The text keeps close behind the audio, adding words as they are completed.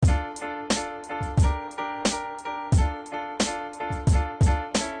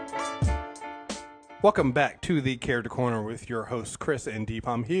Welcome back to the Character Corner with your hosts Chris and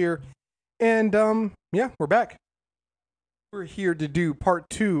Deepam here, and we're back. We're here to do part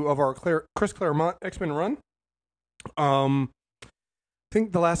 2 of our Chris Claremont X-Men run. I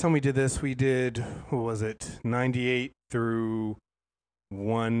think the last time we did this, we did, what was it, 98 through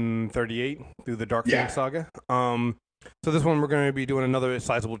 138 through the Dark Phoenix saga. So this one we're going to be doing another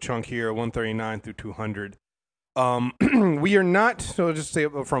sizable chunk here, 139 through 200. We are not, so just say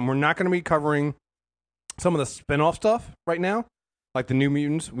up front, we're not going to be covering some of the spin-off stuff right now, like the New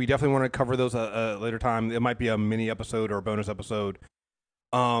Mutants. We definitely want to cover those at a later time. It might be a mini episode or a bonus episode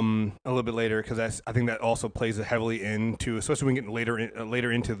a little bit later, because I think that also plays heavily into, especially when we get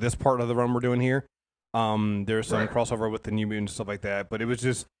later into this part of the run we're doing here. There's some crossover with the New Mutants and stuff like that, but it would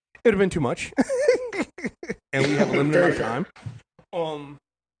have been too much. And we have a limited amount of time.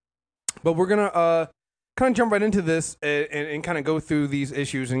 But we're going to kind of jump right into this and kind of go through these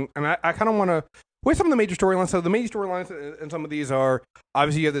issues. And I kind of want to, with some of the major storylines. So the major storylines in some of these are,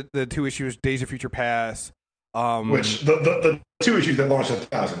 obviously, you have the two issues, Days of Future Past. Which, the two issues that launched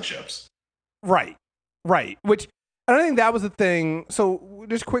 1,000 ships. Right. Which, and I think that was the thing. So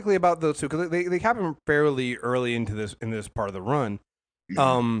just quickly about those two, because they happen fairly early in this part of the run.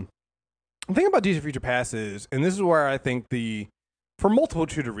 Mm-hmm. The thing about Days of Future Past is, and this is where I think for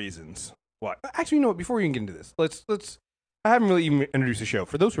multitude of reasons. What? Actually, you know what? Before we even get into this, let's. I haven't really even introduced the show.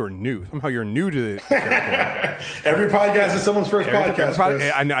 For those who are new, somehow you're new to the Every podcast is someone's first podcast.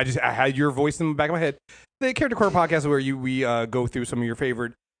 I know. I had your voice in the back of my head. The Character Corner podcast is where we go through some of your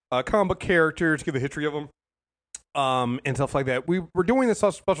favorite comic book characters, give the history of them, and stuff like that. We're doing this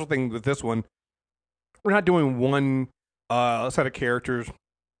special thing with this one. We're not doing one set of characters.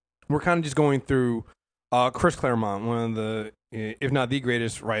 We're kind of just going through Chris Claremont, one of the, if not the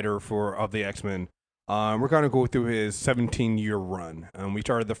greatest writer of the X-Men. We're going to go through his 17-year run. We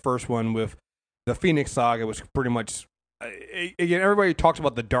started the first one with the Phoenix Saga, which pretty much, again, everybody talks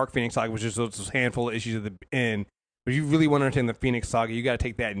about the Dark Phoenix Saga, which is those handful of issues at the end. But if you really want to understand the Phoenix Saga, you got to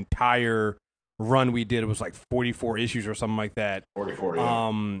take that entire run we did. It was like 44 issues or something like that. 44,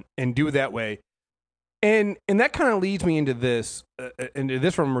 yeah. And do it that way. And that kind of leads me into this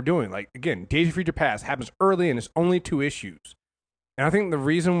one we're doing. Like, again, Days of Future Past happens early, and it's only 2 issues. And I think the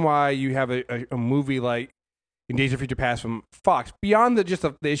reason why you have a movie like in Days of Future Past from Fox, beyond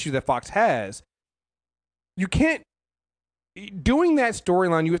the issue that Fox has, you can't, doing that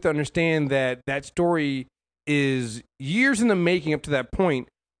storyline, you have to understand that story is years in the making up to that point,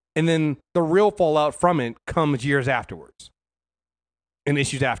 and then the real fallout from it comes years afterwards and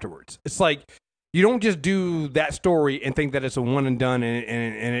issues afterwards. It's like, you don't just do that story and think that it's a one and done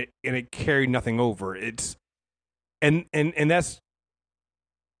and it carried nothing over. It's and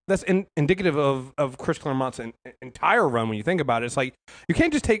that's indicative of Chris Claremont's entire run. When you think about it, it's like you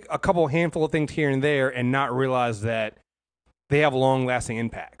can't just take a handful of things here and there and not realize that they have long lasting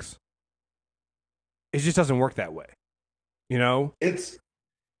impacts. It just doesn't work that way, you know.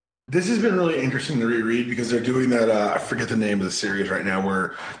 This has been really interesting to reread because they're doing that. I forget the name of the series right now,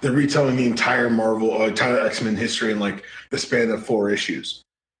 where they're retelling the entire entire X-Men history in like the span of 4 issues.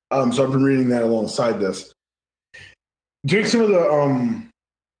 So I've been reading that alongside this, doing some of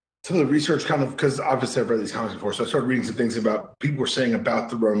the research, kind of, because obviously I've read these comics before, so I started reading some things about people were saying about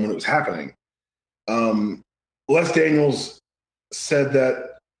the run when it was happening. Les Daniels said that.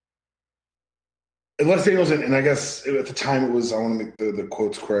 Les Daniels, and I guess at the time it was, I want to make the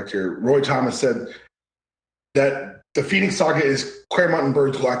quotes correct here, Roy Thomas said that the Phoenix Saga is Claremont and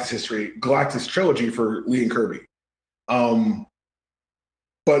Bird's Galactus trilogy for Lee and Kirby.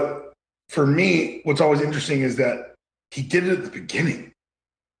 But for me, what's always interesting is that he did it at the beginning.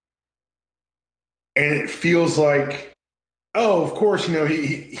 And it feels like, oh, of course, you know,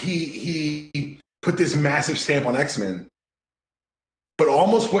 he put this massive stamp on X-Men. But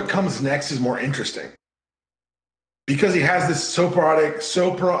almost what comes next is more interesting, because he has this soap operatic,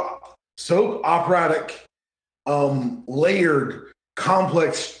 layered,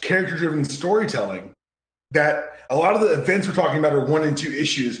 complex, character-driven storytelling that a lot of the events we're talking about are 1 and 2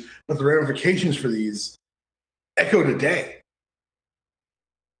 issues, but the ramifications for these echo today.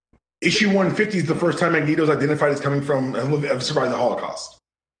 Issue 150 is the first time Magneto's identified as coming from and survived the Holocaust.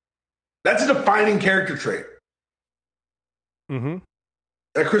 That's a defining character trait. Mm-hmm.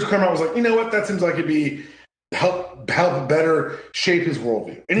 That Chris Claremont was like, you know what? That seems like it'd be help better shape his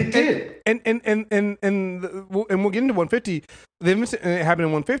worldview, and it did. And we'll get into 150. The incident that happened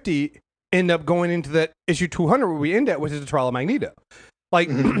in 150 end up going into that issue 200 where we end at, which is the trial of Magneto. Like,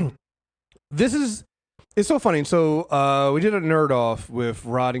 it's so funny. So we did a nerd off with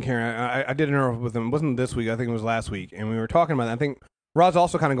Rod and Karen. I did a nerd off with them. It wasn't this week. I think it was last week, and we were talking about that. I think Rod's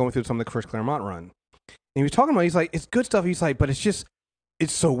also kind of going through some of the Chris Claremont run. he was talking about, he's like, it's good stuff. He's like, but it's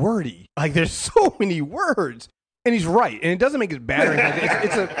so wordy. Like, there's so many words. And he's right. And it doesn't make it bad.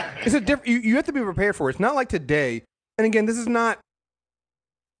 It's a different, you have to be prepared for it. It's not like today. And again, this is not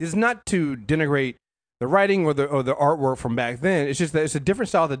to denigrate the writing or the artwork from back then. It's just that it's a different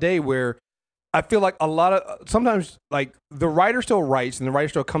style today where I feel like a lot of, sometimes like the writer still writes and the writer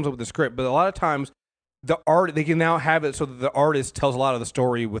still comes up with the script, but a lot of times the art, they can now have it so that the artist tells a lot of the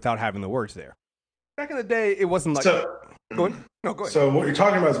story without having the words there. Back in the day, it wasn't like. So, go ahead. No, go ahead. So what you're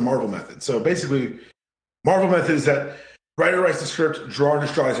talking about is Marvel method. So basically, Marvel method is that writer writes the script, drawer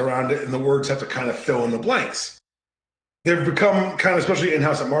just draws around it, and the words have to kind of fill in the blanks. They've become kind of, especially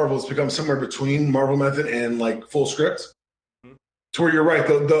in-house at Marvel, it's become somewhere between Marvel method and like full script. Mm-hmm. To where you're right,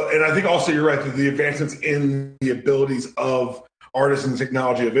 and I think also you're right that the advancements in the abilities of artists and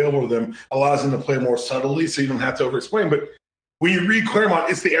technology available to them allows them to play more subtly, so you don't have to over-explain. But when you read Claremont,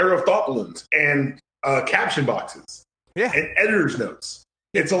 it's the era of thought balloons and caption boxes, and editor's notes.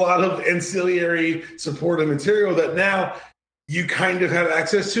 It's a lot of ancillary supportive material that now you kind of have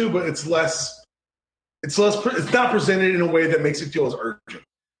access to, but it's not presented in a way that makes it feel as urgent.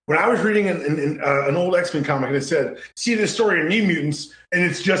 When I was reading an old X-Men comic, and it said, see this story in New Mutants, and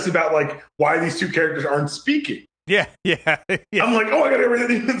it's just about like why these two characters aren't speaking. Yeah. I'm like, oh, I got to read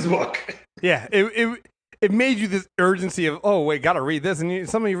the Mutants book. Yeah, it made you this urgency of, oh wait, gotta read this, and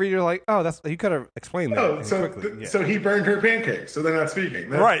some of you read, you're like, oh, that's, you could have explained that quickly. So he burned her pancakes, so they're not speaking.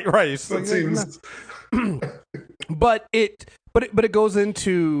 Right. That seems. But it goes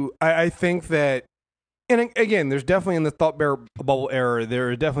into, I think that, and again, there's definitely in the thought bubble era, there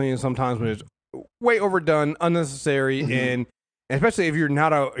are definitely sometimes when it's way overdone, unnecessary, mm-hmm. and especially if you're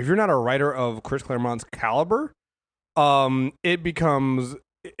not a writer of Chris Claremont's caliber, it becomes.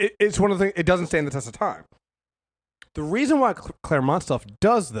 It's one of the things, it doesn't stand the test of time. The reason why Claremont stuff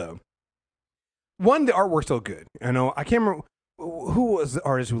does, though, one, the artwork's so good. I know, I can't remember who was the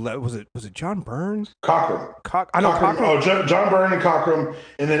artist who led. Was it John Byrne? Cockrum. Cockrum. Oh, John Byrne and Cockrum,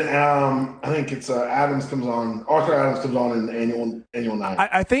 and then I think it's Adams comes on. Arthur Adams comes on in annual 9.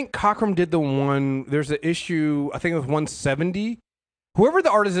 I think Cockrum did the one. There's an issue. I think it was 170. Whoever the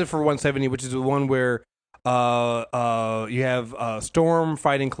artist is for 170, which is the one where. You have Storm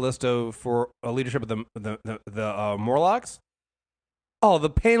fighting Callisto for leadership of the Morlocks. Oh, the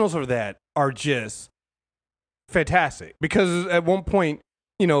panels of that are just fantastic because at one point,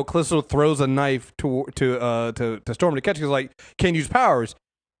 Callisto throws a knife to Storm to catch. She's like, can't use powers,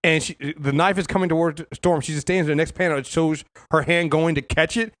 and the knife is coming towards Storm. She just stands in the next panel. It shows her hand going to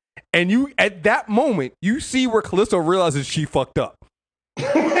catch it, and at that moment you see where Callisto realizes she fucked up.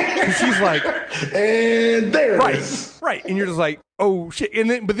 She's like, and there it is. Right, and you're just like, oh shit, and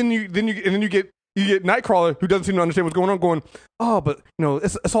then you get Nightcrawler, who doesn't seem to understand what's going on, going, oh, but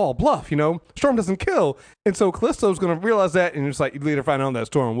it's all bluff, Storm doesn't kill, and so Callisto's gonna realize that, and it's like you later find out that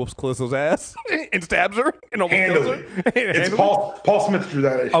Storm whoops Callisto's ass and stabs her and almost kills her. It's Paul Smith drew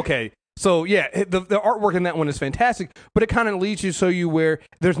that issue. Okay. So yeah, the artwork in that one is fantastic, but it kind of leads you where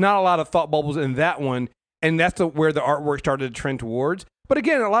there's not a lot of thought bubbles in that one, and that's where the artwork started to trend towards. But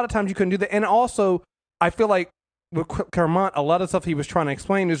again, a lot of times you couldn't do that. And also, I feel like with Claremont, a lot of stuff he was trying to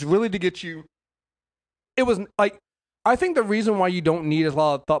explain is really to get you. It was like, I think the reason why you don't need a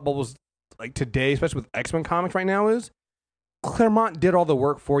lot of thought bubbles like today, especially with X-Men comics right now, is Claremont did all the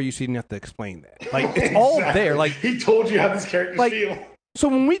work for you, so you didn't have to explain that. Like it's all there. Like he told you how this character feel. So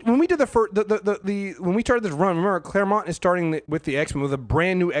when we did when we started this run, remember Claremont is starting with the X-Men with a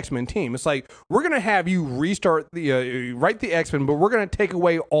brand new X-Men team. It's like we're gonna have you restart write the X-Men, but we're gonna take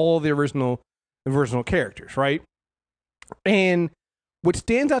away all the original characters, right? And what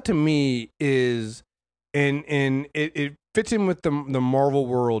stands out to me is, and it fits in with the Marvel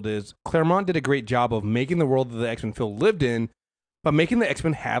world, is Claremont did a great job of making the world that the X-Men feel lived in, but making the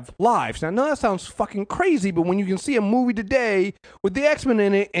X-Men have lives. Now, I know that sounds fucking crazy, but when you can see a movie today with the X-Men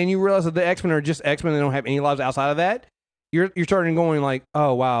in it, and you realize that the X-Men are just X-Men, they don't have any lives outside of that, you're starting going like,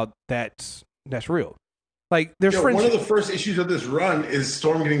 oh wow, that's real. Like there's one of the first issues of this run is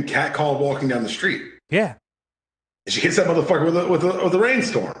Storm getting catcalled walking down the street. Yeah, she hits that motherfucker with a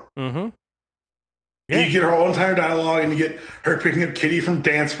rainstorm. Mm-hmm. Yeah. You get her whole entire dialogue, and you get her picking up Kitty from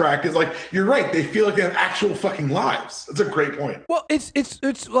dance practice. Like, you're right; they feel like they have actual fucking lives. That's a great point. Well,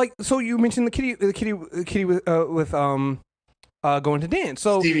 it's like, so you mentioned the kitty with going to dance.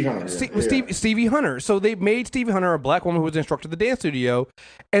 So Stevie Hunter, Stevie Hunter. So they made Stevie Hunter a black woman who was an instructor at the dance studio,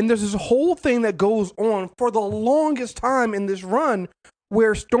 and there's this whole thing that goes on for the longest time in this run,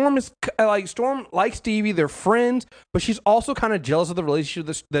 where Storm is Storm likes Stevie, they're friends, but she's also kind of jealous of the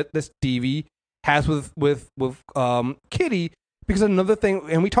relationship that Stevie has with Kitty, because another thing,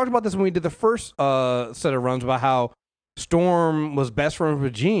 and we talked about this when we did the first set of runs about how Storm was best friends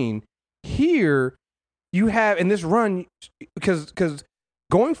with Jean. Here, you have in this run because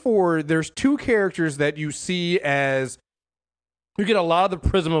going forward, there's two characters that you see as you get a lot of the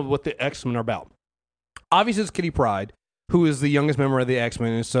prism of what the X-Men are about. Obviously, it's Kitty Pryde, who is the youngest member of the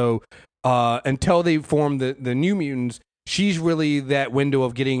X-Men, and so until they form the New Mutants, she's really that window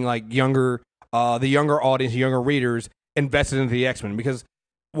of getting like younger, the younger audience, younger readers invested into the X-Men. Because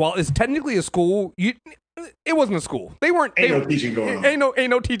while it's technically a school, it wasn't a school. They weren't. Ain't no teaching going on. Ain't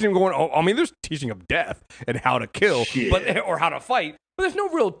no teaching going on. I mean, there's teaching of death and how to kill, or how to fight. But there's no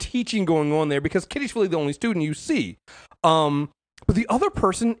real teaching going on there because Kitty's really the only student you see. But the other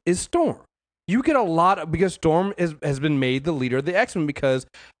person is Storm. You get a lot because Storm has been made the leader of the X-Men because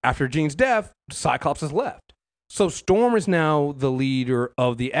after Jean's death, Cyclops has left. So Storm is now the leader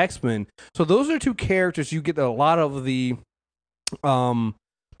of the X-Men. So those are two characters you get a lot of the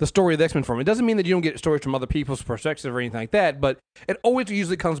story of the X-Men from. It doesn't mean that you don't get stories from other people's perspectives or anything like that, but it always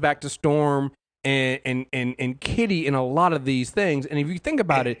usually comes back to Storm and Kitty in a lot of these things. And if you think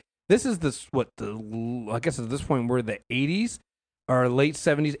about it, this is I guess at this point we're the 80s or late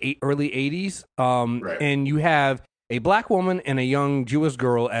 70s, early 80s. Right. And you have a black woman and a young Jewish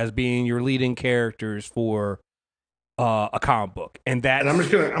girl as being your leading characters for a comic book. And I'm just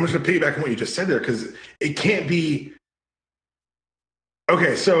gonna piggyback on what you just said there, because it can't be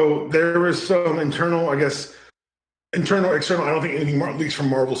okay. So there was some internal, external. I don't think anything leaks from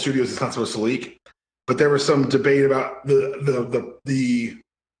Marvel Studios is not supposed to leak, but there was some debate about the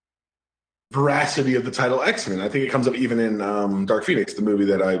veracity of the title X-Men. I think it comes up even in Dark Phoenix, the movie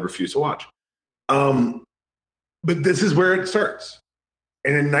that I refuse to watch. But this is where it starts.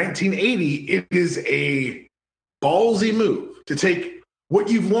 And in 1980, it is a ballsy move to take what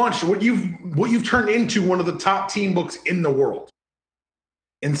you've launched, what you've turned into one of the top teen books in the world,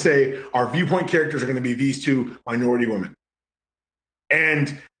 and say our viewpoint characters are going to be these two minority women.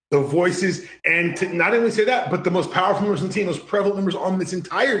 And the voices, and to not only say that, but the most powerful members on the team, most prevalent members on this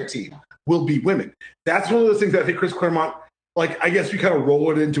entire team will be women. That's one of those things that I think Chris Claremont, I guess we kind of roll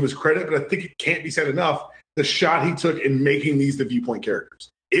it into his credit, but I think it can't be said enough. The shot he took in making these the viewpoint characters.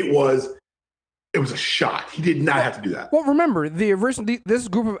 It was a shot. He did not have to do that. Well, remember, this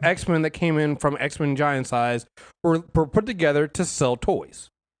group of X-Men that came in from X-Men Giant Size were put together to sell toys.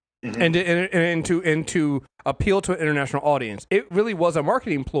 Mm-hmm. and to appeal to an international audience. It really was a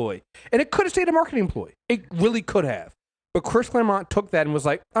marketing ploy. And it could have stayed a marketing ploy. It really could have. But Chris Claremont took that and was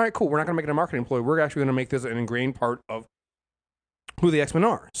like, all right, cool, we're not going to make it a marketing ploy. We're actually going to make this an ingrained part of who the X-Men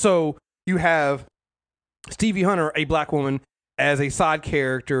are. So you have Stevie Hunter, a black woman, as a side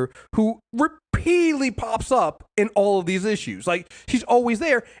character who repeatedly pops up in all of these issues. Like, she's always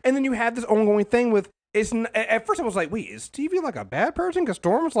there. And then you have this ongoing thing with, at first I was like, wait, is Stevie like a bad person? Because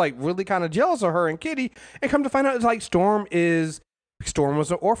Storm was like really kind of jealous of her and Kitty. And come to find out, it's like Storm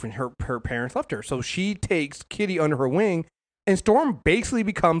was an orphan. Her parents left her. So she takes Kitty under her wing, and Storm basically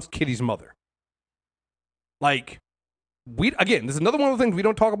becomes Kitty's mother. Like, this is another one of the things we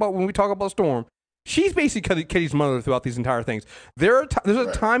don't talk about when we talk about Storm. She's basically Kitty's mother throughout these entire things. There's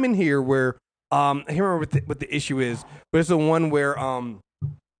a time in here where I can't remember what the issue is, but it's the one where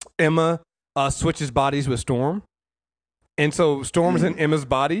Emma switches bodies with Storm, and so Storm is in Emma's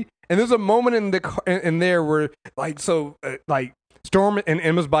body, and there's a moment in there where Storm and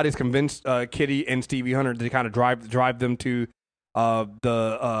Emma's bodies convinced Kitty and Stevie Hunter to kind of drive them to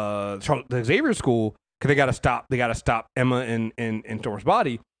the Xavier School because they gotta stop Emma in Storm's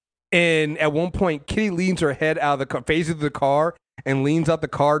body. And at one point, Kitty leans her head out of faces the car and leans out the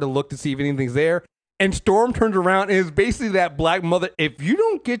car to look to see if anything's there. And Storm turns around and is basically that black mother. If you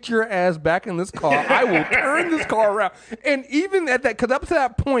don't get your ass back in this car, I will turn this car around. And even at that, because up to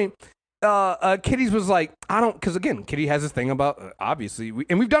that point, Kitty's was like, because again, Kitty has this thing about, obviously,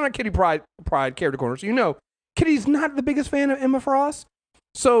 we've done our Kitty Pryde character corner, so Kitty's not the biggest fan of Emma Frost.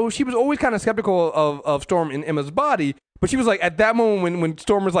 So she was always kind of skeptical of Storm in Emma's body. But she was like, at that moment when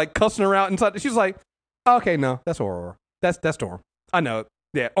Storm was like cussing her out inside, she was like, okay, no, that's Aurora. That's Storm. I know it.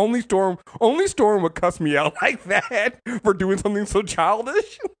 Yeah, only Storm would cuss me out like that for doing something so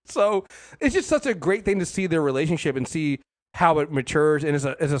childish. So it's just such a great thing to see their relationship and see how it matures and is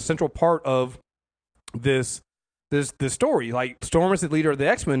a central part of this story. Like, Storm is the leader of the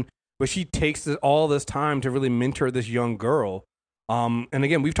X-Men, but she takes all this time to really mentor this young girl. And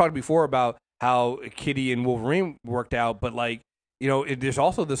again, we've talked before about how Kitty and Wolverine worked out, but there's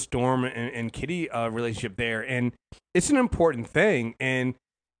also the Storm and Kitty relationship there, and it's an important thing, and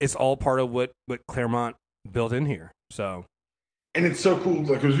it's all part of what Claremont built in here. So, and it's so cool.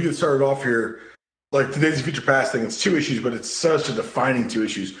 Like, as we get started off here, like the Days of Future Past thing, it's 2 issues, but it's such a defining 2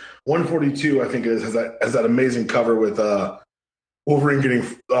 issues. 142, I think, has that amazing cover with Wolverine getting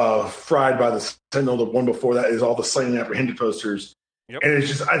fried by the Sentinel. The one before that is all the slain and apprehended posters. Yep. And it's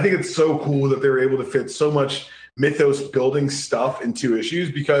just, I think it's so cool that they were able to fit so much mythos building stuff in 2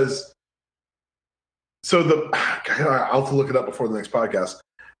 issues because. So I'll have to look it up before the next podcast.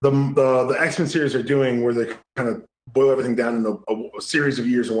 The X-Men series they're doing where they kind of boil everything down in a series of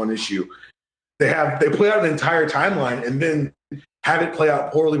years in 1 issue. They play out an entire timeline and then have it play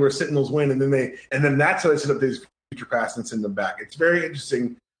out poorly where Sentinels win, and then that's how they set up these Future Past and send them back. It's very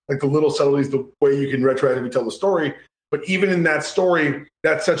interesting, like the little subtleties, the way you can retroactively tell the story. But even in that story,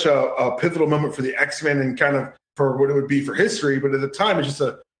 that's such a pivotal moment for the X-Men and kind of for what it would be for history. But at the time, it's just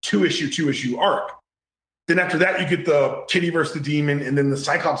a 2 issue arc. Then after that, you get the Kitty versus the Demon and then the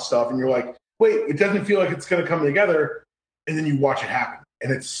Cyclops stuff. And you're like, wait, it doesn't feel like it's going to come together. And then you watch it happen.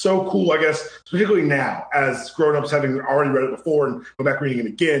 And it's so cool, I guess, particularly now as grown-ups having already read it before and go back reading it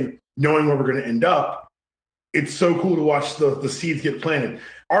again, knowing where we're going to end up. It's so cool to watch the seeds get planted.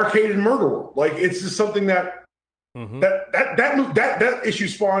 Arcade and Murder World. Like, it's just something that that issue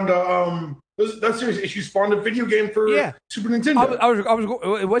spawned that series issue spawned a video game for Super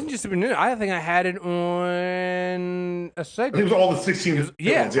Nintendo. It wasn't just Super Nintendo. I think I had it on a Sega. It was all the 16.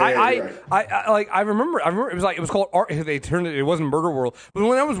 I remember it was called they turned it. It wasn't Murder World, but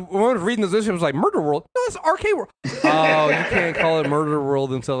when I was reading this issue, it was like Murder World. No, it's Arcade World. Oh, you can't call it Murder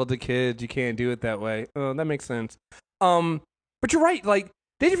World and sell it to kids. You can't do it that way. Oh, that makes sense. But you're right. Like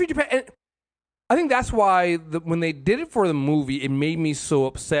Days of Future Past. I think that's why when they did it for the movie, it made me so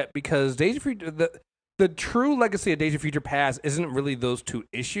upset because Days of Future, the true legacy of Days of Future Past isn't really those 2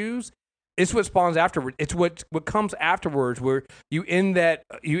 issues. It's what spawns afterward. It's what comes afterwards, where you end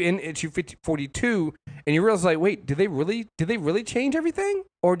issue 42, and you realize like, wait, did they really change everything,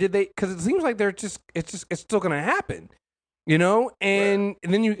 or did they? Because it seems like it's still going to happen, you know. And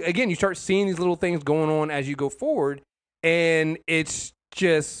then you start seeing these little things going on as you go forward, and it's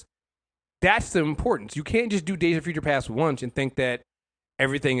just. That's the importance. You can't just do Days of Future Past once and think that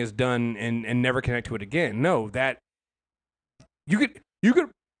everything is done and never connect to it again. No, that you could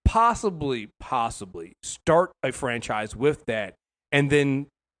possibly start a franchise with that and then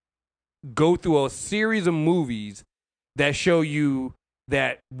go through a series of movies that show you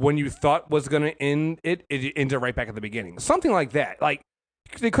that when you thought was going to end it ends it right back at the beginning. Something like that. Like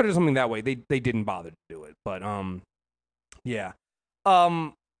they could have done something that way. They didn't bother to do it. But yeah.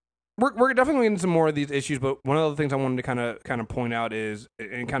 We're definitely getting some more of these issues, but one of the things I wanted to kind of point out is,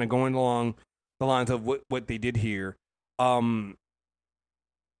 and kind of going along the lines of what they did here, they're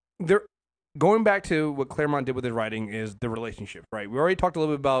going back to what Claremont did with his writing is the relationship, right? We already talked a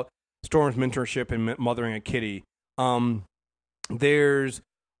little bit about Storm's mentorship and mothering a Kitty. There's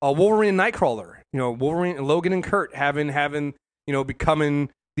Wolverine and Nightcrawler, Wolverine and Logan and Kurt having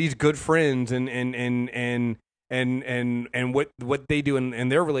becoming these good friends and what they do in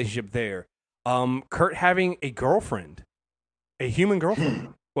their relationship there. Kurt having a girlfriend, a human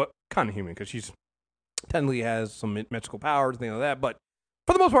girlfriend. Well, kind of human because she's technically has some magical powers, things like that, but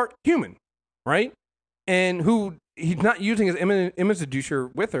for the most part, human, right? And who he's not using his image seducer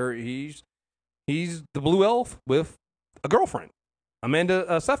with her. He's the blue elf with a girlfriend,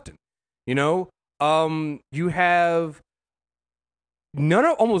 Amanda Sefton. You have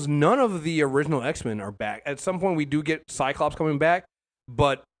almost none of the original X-Men are back. At some point, we do get Cyclops coming back,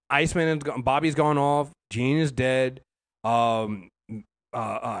 but Iceman Bobby's gone off. Jean is dead. Hank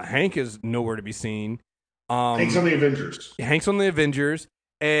is nowhere to be seen. Hank's on the Avengers.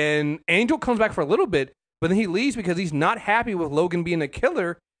 And Angel comes back for a little bit, but then he leaves because he's not happy with Logan being a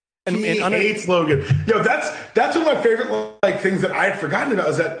killer. And he hates Logan. That's one of my favorite things that I had forgotten about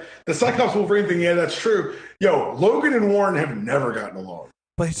is that the Cyclops Wolverine thing. Yeah, that's true. Logan and Warren have never gotten along.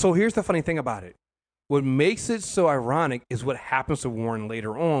 But so here's the funny thing about it. What makes it so ironic is what happens to Warren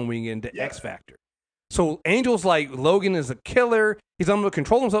later on when you get into X Factor. So Angel's like, Logan is a killer. He's unable to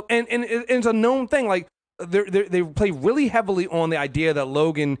control himself. And it's a known thing. Like, they play really heavily on the idea that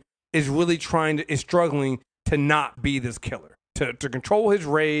Logan is really is struggling to not be this killer. To control his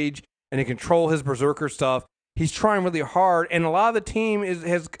rage and to control his berserker stuff. He's trying really hard. And a lot of the team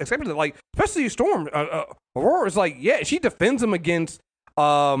has accepted it. Like, especially Storm. Aurora is like, she defends him against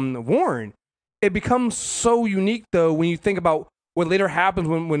Warren. It becomes so unique, though, when you think about what later happens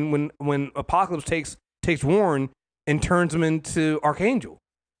when Apocalypse takes Warren and turns him into Archangel.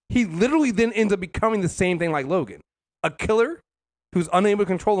 He literally then ends up becoming the same thing like Logan. A killer who's unable to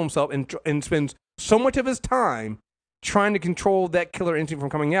control himself and spends so much of his time trying to control that killer instinct from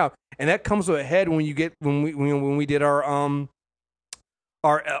coming out. And that comes to a head when we did our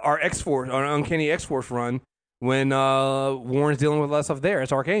our X-Force, our Uncanny X-Force run when Warren's dealing with a lot of stuff there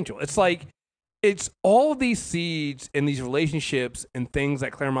as Archangel. It's like it's all these seeds and these relationships and things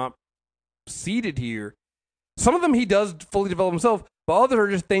that Claremont seeded here. Some of them he does fully develop himself, but others are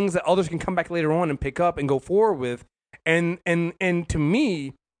just things that others can come back later on and pick up and go forward with. And to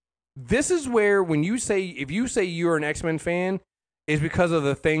me, this is where if you say you're an X-Men fan, is because of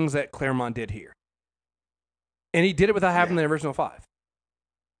the things that Claremont did here. And he did it without having the original 5.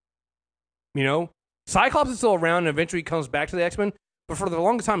 You know, Cyclops is still around and eventually comes back to the X-Men, but for the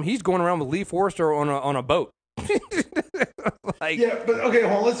longest time, he's going around with Lee Forrester on a boat. Yeah, but okay,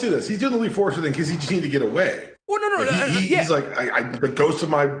 hold on, let's do this. He's doing the Lee Forrester thing because he just needed to get away. Well, no. He's like, the ghost of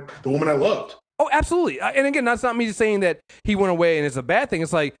the woman I loved. Oh, absolutely. And again, that's not me just saying that he went away and it's a bad thing.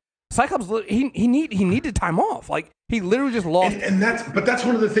 It's like Cyclops, he needed time off. Like he literally just lost. And that's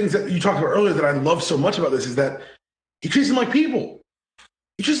one of the things that you talked about earlier that I love so much about this is that he treats them like people.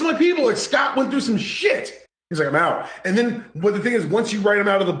 He treats them like people. Like Scott went through some shit. He's like, I'm out. And then, but the thing is, once you write him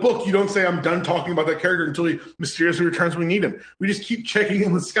out of the book, you don't say, I'm done talking about that character until he mysteriously returns when we need him. We just keep checking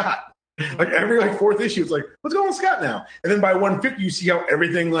in with Scott. Like every 4th issue, it's like, what's going on with Scott now? And then by 150, you see how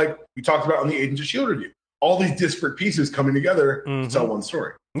everything, like we talked about on the Agents of S.H.I.E.L.D. review, all these disparate pieces coming together to tell one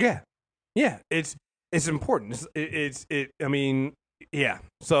story. Yeah. Yeah. It's important. I mean, yeah.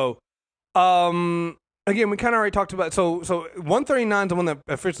 So, again, we kind of already talked about, so 139 is the one that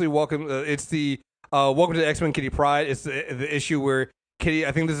officially it's the, Welcome to the X-Men Kitty Pryde. It's the issue where Kitty,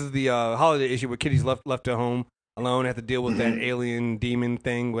 I think this is the holiday issue where Kitty's left at home alone, have to deal with that alien demon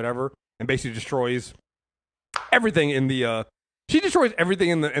thing, whatever, and basically destroys everything in the she destroys everything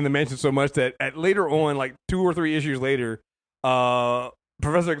in the mansion so much that later on, like 2 or 3 issues later,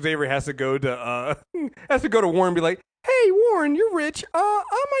 Professor Xavier has to go to Warren and be like, "Hey Warren, you're rich. I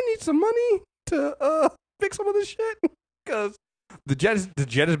might need some money to fix some of this shit because the jet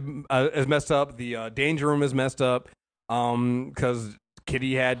is messed up. The danger room is messed up because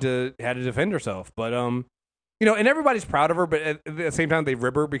Kitty had to defend herself. But you know, and everybody's proud of her, but at the same time they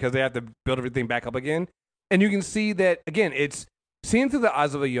rib her because they have to build everything back up again. And you can see that again. It's seen through the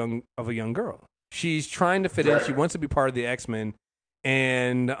eyes of a young girl. She's trying to fit in. She wants to be part of the X-Men,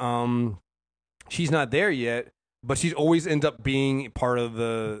 and she's not there yet. But she's always ends up being part of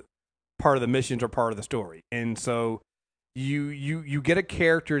the missions or part of the story. And so you get a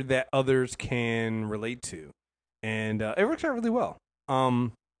character that others can relate to, and it works out really well.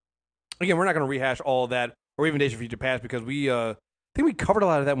 Again, we're not going to rehash all of that or even Days of Future Past because I think we covered a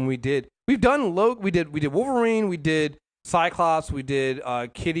lot of that when we did. We've done we did Wolverine, we did Cyclops, we did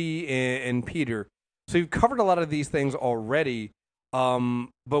Kitty and Peter. So we've covered a lot of these things already. But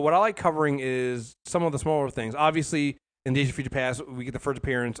what I like covering is some of the smaller things. Obviously, in Days of Future Past, we get the first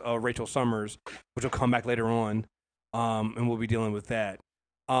appearance of Rachel Summers, which will come back later on. And we'll be dealing with that.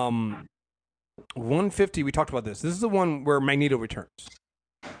 150, we talked about this. This is the one where Magneto returns.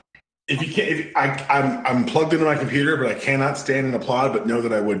 I'm plugged into my computer, but I cannot stand and applaud, but know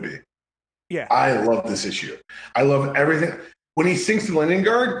that I would be. Yeah. I love this issue. I love everything. When he sinks the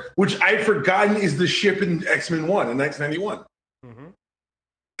Leningrad, which I'd forgotten is the ship in X-Men 1 in 1991. Mm-hmm.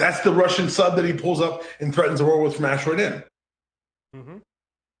 That's the Russian sub that he pulls up and threatens the war with from Asteroid M. Mm-hmm.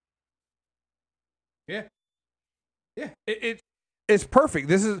 Yeah. Yeah. It's perfect.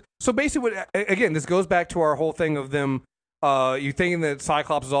 This is so basically what, again, this goes back to our whole thing of them you thinking that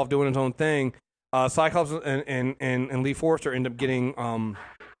Cyclops is off doing his own thing. Cyclops and Lee Forrester end up getting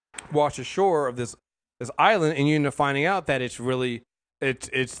washed ashore of this island, and you end up finding out that it's really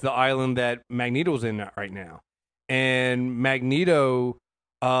it's the island that Magneto's in right now. And Magneto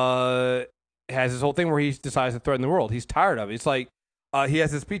has this whole thing where he decides to threaten the world. He's tired of it. It's like he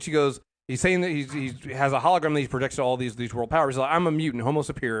has this speech. He goes, he's saying that he has a hologram that he projects to all these world powers. He's like, I'm a mutant, homo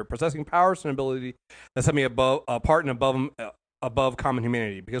superior, possessing powers and ability that set me apart and above common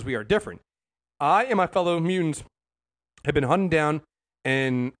humanity because we are different. I and my fellow mutants have been hunted down,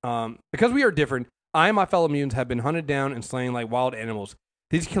 and because we are different, I and my fellow mutants have been hunted down and slain like wild animals.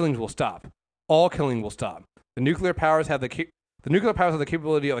 These killings will stop. All killing will stop. The nuclear powers have the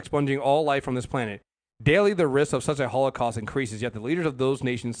capability of expunging all life from this planet. Daily, the risk of such a holocaust increases, yet the leaders of those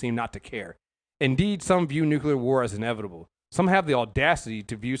nations seem not to care. Indeed, some view nuclear war as inevitable. Some have the audacity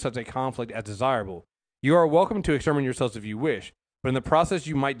to view such a conflict as desirable. You are welcome to exterminate yourselves if you wish, but in the process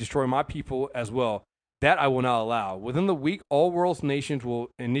you might destroy my people as well. That I will not allow. Within the week, all world's nations will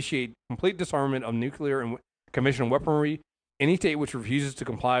initiate complete disarmament of nuclear and conventional weaponry. Any state which refuses to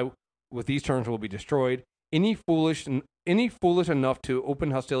comply with these terms will be destroyed. Any foolish enough to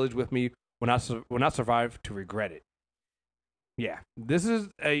open hostilities with me will not survive to regret it. Yeah, this is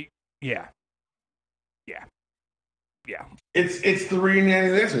a yeah. yeah. It's the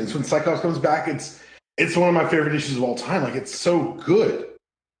reuniting of the X-Men. It's when Cyclops comes back. It's one of my favorite issues of all time. Like, it's so good.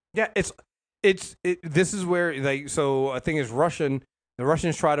 Yeah, this is where, like, so I think it's Russian. The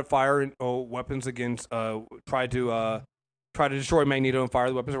Russians try to fire weapons against try to destroy Magneto and fire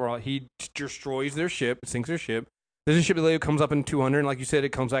the weapons. He destroys their ship, sinks their ship. There's a ship that later comes up in 200, and like you said, it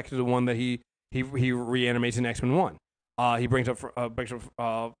comes back to the one that he reanimates in X-Men 1. He brings up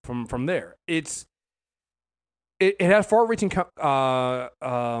from there. It has far-reaching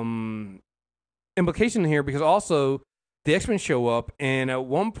implication here, because also the X-Men show up, and at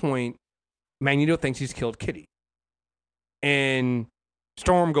one point Magneto thinks he's killed Kitty, and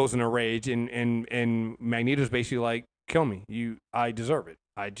Storm goes in a rage, and Magneto's basically like, "Kill me, I deserve it.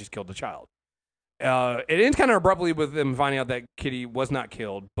 I just killed the child." It ends kind of abruptly with them finding out that Kitty was not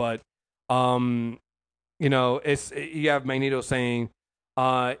killed, but you have Magneto saying,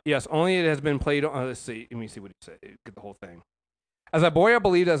 "Yes, only it has been played on." Let's see. Let me see what he said. Get the whole thing. As a boy, I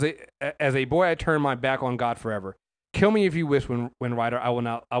believed. As a boy, I turned my back on God forever. Kill me if you wish, when Rider. I will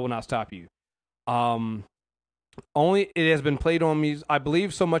not stop you. Only it has been played on me. I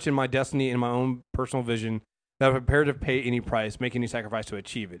believe so much in my destiny and my own personal vision that I'm prepared to pay any price, make any sacrifice to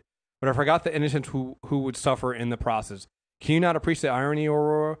achieve it. But I forgot the innocents who would suffer in the process. Can you not appreciate the irony,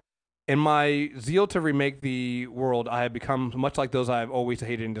 Aurora? In my zeal to remake the world, I have become much like those I have always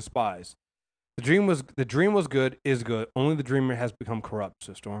hated and despised. The dream was good, is good. Only the dreamer has become corrupt,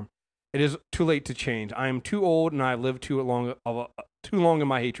 says Storm. It is too late to change. I am too old, and I have lived too long in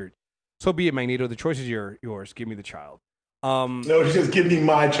my hatred. So be it, Magneto. The choice is yours. Give me the child. No, he says, "Give me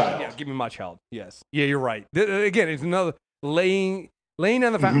my child." Yeah, give me my child. Yes. Yeah, you're right. Again, it's another laying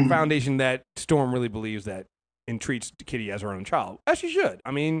on the foundation that Storm really believes that and treats Kitty as her own child, as she should. I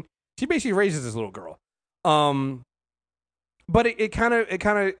mean, she basically raises this little girl. But it kind of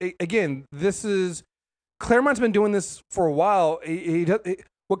again, this is Claremont's been doing this for a while.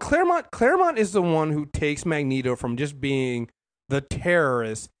 Claremont is the one who takes Magneto from just being the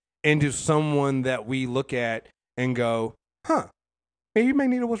terrorist into someone that we look at and go, huh, maybe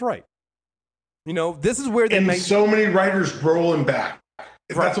Magneto was right. This is where so many writers rolling back. Right.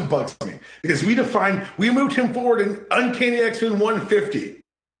 That's what bugs me, because we moved him forward in Uncanny X-Men 150.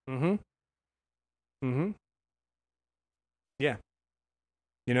 Yeah.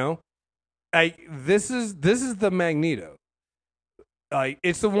 This is the Magneto.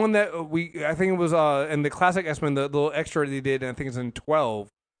 It's the one that I think it was in the classic X-Men, the little extra they did, and I think it's in 12,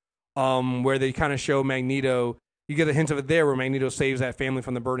 where they kind of show Magneto. You get a hint of it there, where Magneto saves that family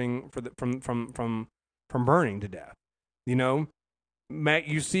from the burning, from burning to death. You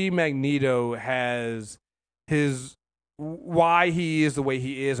see Magneto has his why he is the way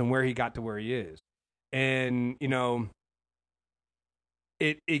he is and where he got to where he is, and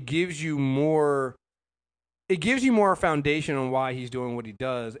it gives you more. It gives you more foundation on why he's doing what he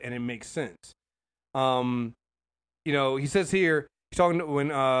does, and it makes sense. He says here, he's talking when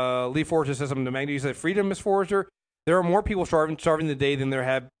Lee Forrester says something to Magneto. He said, "Freedom, Miss Forrester. There are more people starving today than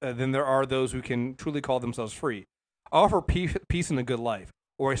there are those who can truly call themselves free. I offer peace and a good life,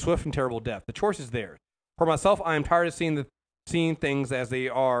 or a swift and terrible death. The choice is theirs. For myself, I am tired of seeing things as they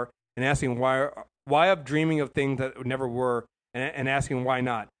are and asking why of dreaming of things that never were, and asking why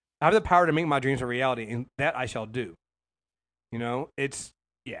not. I have the power to make my dreams a reality, and that I shall do." It's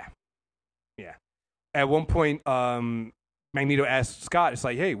yeah. At one point, Magneto asks Scott, "It's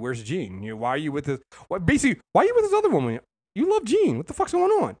like, hey, where's Jean? Why are you with this? Why are you with this other woman? You love Jean. What the fuck's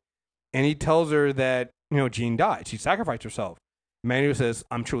going on?" And he tells her that Jean died. She sacrificed herself. Magneto says,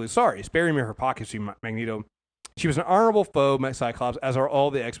 "I'm truly sorry. Sparing me her pockets, Magneto. She was an honorable foe, Cyclops, as are all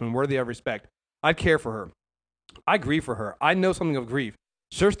the X-Men, worthy of respect. I'd care for her. I grieve for her. I know something of grief.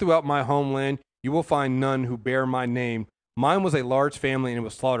 Search throughout my homeland. You will find none who bear my name. Mine was a large family, and it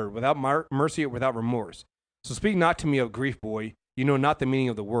was slaughtered, without mercy or without remorse. So speak not to me of grief, boy. You know not the meaning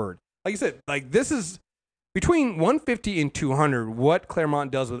of the word." Like I said, this is between 150 and 200. What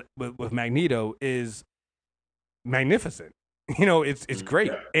Claremont does with Magneto is magnificent. It's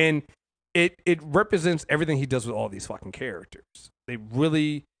great, and it represents everything he does with all these fucking characters. It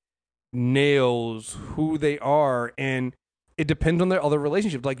really nails who they are, and it depends on their other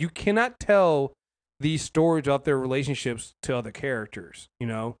relationships. Like, you cannot tell these stories about their relationships to other characters.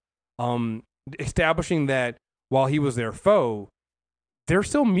 Establishing that while he was their foe, they're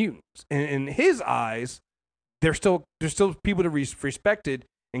still mutants, and in his eyes, they're still people to be respected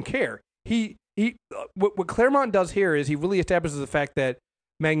and care. What Claremont does here is he really establishes the fact that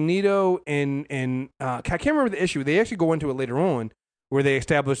Magneto and I can't remember the issue. They actually go into it later on, where they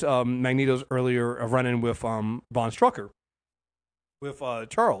establish Magneto's earlier run-in with Von Strucker, with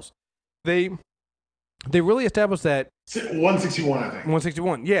Charles. They they really established that 161, I think.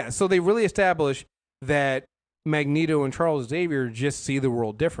 161. Yeah, so they really established that Magneto and Charles Xavier just see the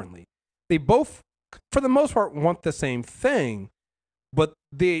world differently. They both, for the most part, want the same thing, but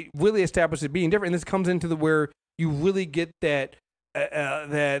they really establish it being different. And this comes into the where you really get that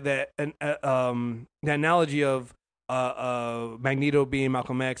that analogy of Magneto being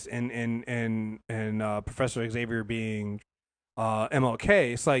Malcolm X and Professor Xavier being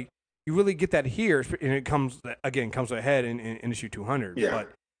MLK. It's like you really get that here, and it comes ahead in issue 200. Yeah.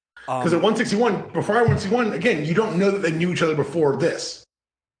 But because at 161, before 161, again, you don't know that they knew each other before this.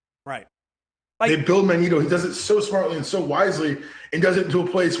 Right. They build Magneto. He does it so smartly and so wisely, and does it into a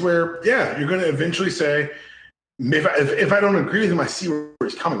place where, yeah, you're going to eventually say, if I don't agree with him, I see where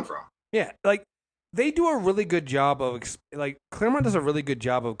he's coming from. Yeah, like they do a really good job of Claremont does a really good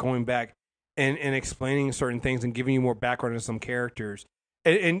job of going back and explaining certain things and giving you more background on some characters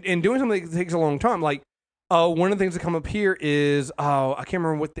and doing something that takes a long time. Like one of the things that come up here is I can't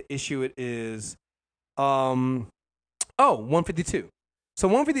remember what the issue it is. 152. So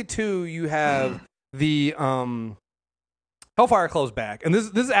 152, you have the Hellfire Club's back, and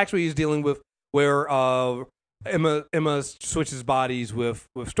this actually is dealing with where Emma switches bodies with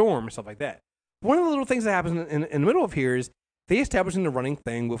Storm and stuff like that. One of the little things that happens in the middle of here is they establish in the running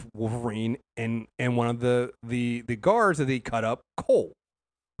thing with Wolverine and one of the guards that they cut up, Cole,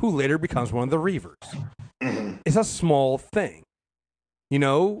 who later becomes one of the Reavers. It's a small thing,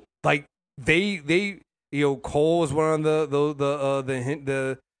 like they Cole is one of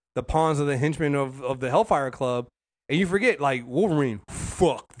the pawns of the henchmen of the Hellfire Club, and you forget like Wolverine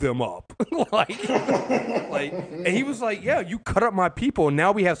fucked them up, and he was like, yeah, you cut up my people, and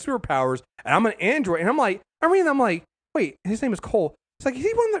now we have superpowers, and I'm an android, and I'm like, wait, his name is Cole. It's like, this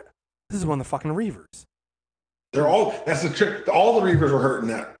is one of the fucking Reavers. They're all, that's the trick. All the Reavers were hurting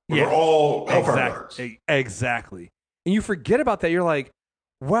that. They're all Hellfire guards. Exactly. And you forget about that. You're like,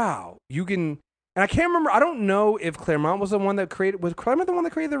 wow, you can. And I can't remember. I don't know if Claremont was the one that created. Was Claremont the one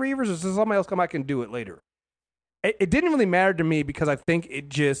that created the Reavers, or does somebody else come back and do it later? It didn't really matter to me because I think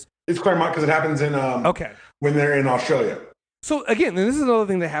it's Claremont because it happens in when they're in Australia. So again, and this is another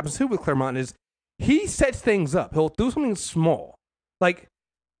thing that happens too with Claremont is he sets things up. He'll do something small, like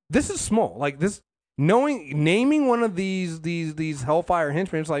this is small, like this. Naming one of these Hellfire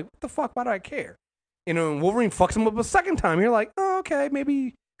henchmen, it's like, what the fuck? Why do I care? And Wolverine fucks him up a second time. You're like, oh, okay,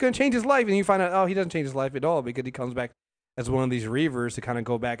 maybe gonna change his life, and you find out, oh, he doesn't change his life at all because he comes back as one of these Reavers to kind of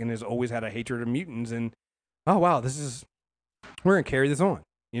go back and has always had a hatred of mutants. And oh wow, we're gonna carry this on.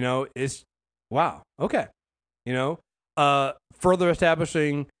 It's wow, okay. Further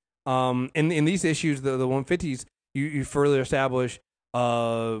establishing in these issues, the 150s, you further establish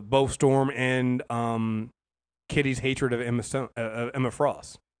both Storm and Kitty's hatred of Emma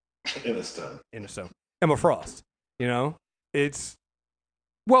Frost. Emma Frost. It's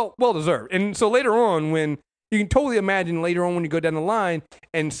well deserved. And so later on, when you can totally imagine later on when you go down the line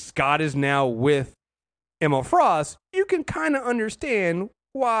and Scott is now with Emma Frost, you can kind of understand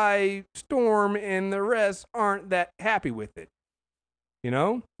why Storm and the rest aren't that happy with it.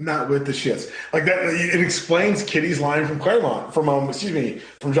 Not with the shits like that. It explains Kitty's line from Claremont, from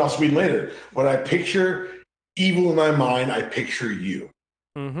Joss Whedon later. When I picture evil in my mind, I picture you.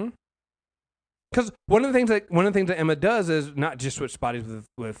 Mm-hmm. Because one of the things that Emma does is not just switch bodies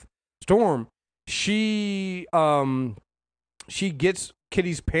with Storm. She gets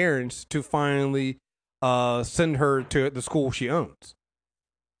Kitty's parents to finally send her to the school she owns,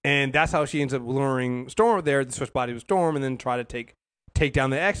 and that's how she ends up luring Storm there to switch bodies with Storm, and then try to take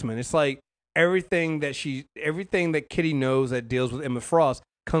down the X-Men. It's like everything that Kitty knows that deals with Emma Frost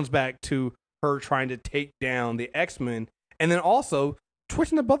comes back to her trying to take down the X-Men, and then also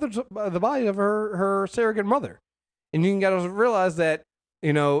twisting the body of her surrogate mother. And you got to realize that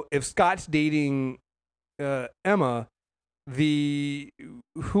if Scott's dating Emma,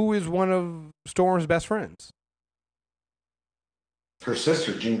 who is one of Storm's best friends? Her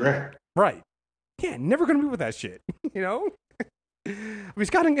sister, Jean Grey. Right. Yeah, never gonna be with that shit.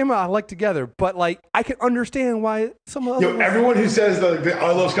 Scott and Emma I like together, but like I can understand why some of everyone who says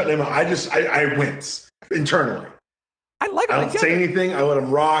I love Scott and Emma, I wince internally. I don't say anything. I let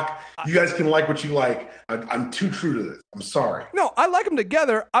them rock. You guys can like what you like. I'm too true to this. I'm sorry. No, I like them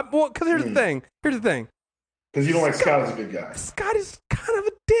together. Because here's the thing. Because you don't like Scott as a good guy. Scott is kind of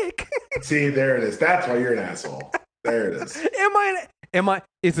a dick. See, there it is. That's why you're an asshole. There it is. Am I?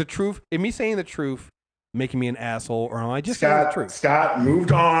 Is the truth? Is me saying the truth making me an asshole, or am I just saying the truth? Scott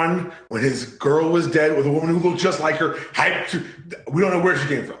moved on when his girl was dead with a woman who looked just like her. We don't know where she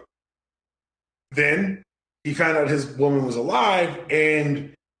came from. Then he found out his woman was alive,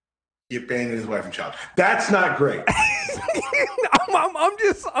 and He abandoned his wife and child. That's not great.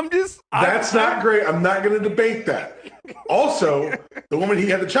 That's not great. I'm not going to debate that. Also, the woman he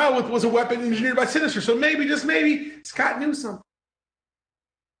had the child with was a weapon engineered by Sinister, so maybe, just maybe, Scott knew something.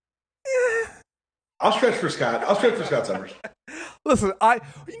 I'll stretch for Scott. I'll stretch for Scott Summers. Listen,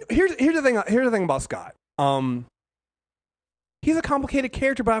 here's the thing. Here's the thing about Scott. He's a complicated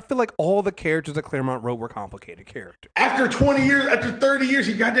character, but I feel like all the characters that Claremont wrote were complicated characters. After 20 years, after 30 years,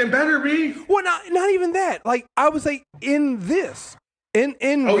 he goddamn better be. Well, not even that. Like, I would say in this, in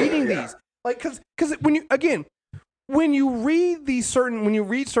reading these, like, because when you read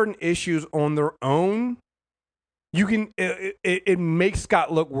certain issues on their own, you can it makes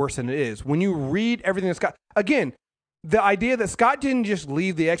Scott look worse than it is. When you read everything that Scott, again, the idea that Scott didn't just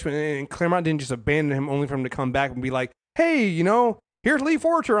leave the X-Men and Claremont didn't just abandon him only for him to come back and be like, hey, here's Lee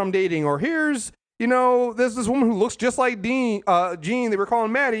Forger I'm dating, or here's, there's this woman who looks just like Jean, they were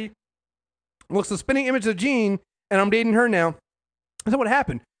calling Maddie, looks the spinning image of Jean, and I'm dating her now. That's what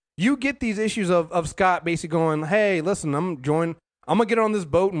happened. You get these issues of Scott basically going, hey, listen, I'm going to get on this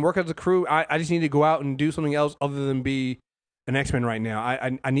boat and work as a crew. I just need to go out and do something else other than be an X-Men right now.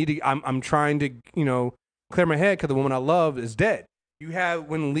 I'm trying to, clear my head because the woman I love is dead. You have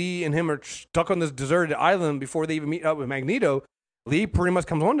when Lee and him are stuck on this deserted island before they even meet up with Magneto, Lee pretty much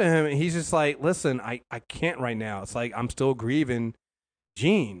comes on to him and he's just like, listen, I can't right now. It's like, I'm still grieving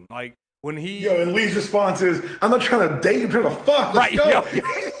Jean. Like, when he... and Lee's response is, I'm not trying to date, I'm trying to fuck. Let's go.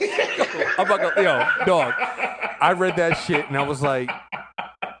 I'm about to, dog. I read that shit and I was like,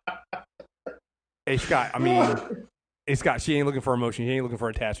 hey, Scott, hey, Scott, she ain't looking for emotion. She ain't looking for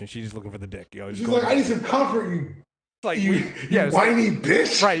attachment. She's just looking for the dick. She's like, I need some comfort, you... Like you whiny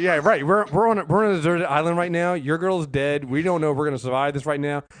bitch. Right, yeah, right. We're on a deserted island right now. Your girl's dead. We don't know if we're gonna survive this right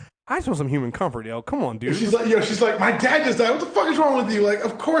now. I just want some human comfort, yo. Come on, dude. She's like, my dad just died. What the fuck is wrong with you? Like,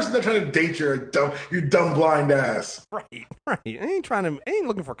 of course I'm not trying to date your dumb blind ass. Right. I ain't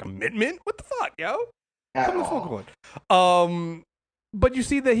looking for commitment. What the fuck, yo? Come the fuck on. But you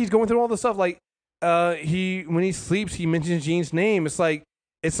see that he's going through all this stuff. Like, when he sleeps, he mentions Jean's name. It's like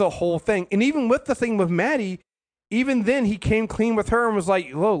it's a whole thing. And even with the thing with Maddie. Even then, he came clean with her and was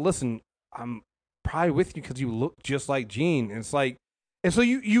like, "Whoa, listen, I'm probably with you because you look just like Jean." And it's like, and so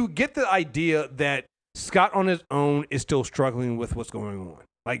you get the idea that Scott on his own is still struggling with what's going on.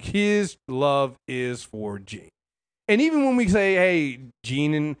 Like, his love is for Jean. And even when we say, "Hey,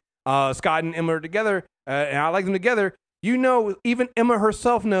 Jean and Scott and Emma are together, and I like them together," even Emma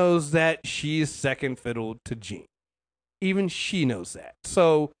herself knows that she is second fiddle to Jean. Even she knows that.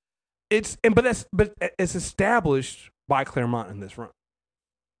 So. It's established by Claremont in this run,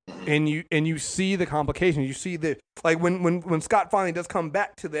 and you see the complications. You see the when Scott finally does come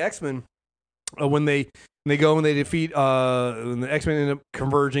back to the X-Men, when they go and they defeat and the X-Men end up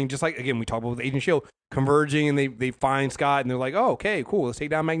converging, just like again we talked about with Agent Shield converging, and they find Scott and they're like, oh, okay, cool, let's take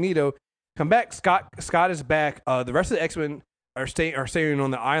down Magneto. Come back, Scott is back. The rest of the X-Men are staying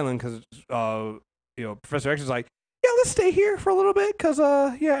on the island because Professor X is like, yeah, let's stay here for a little bit because,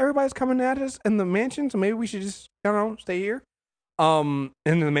 everybody's coming at us in the mansion, so maybe we should just, stay here. And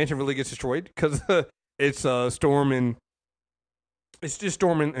the mansion really gets destroyed because it's Storm and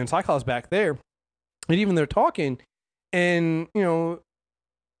Cyclops back there, and even they're talking, and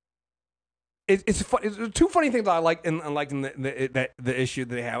it's two funny things that I like in the issue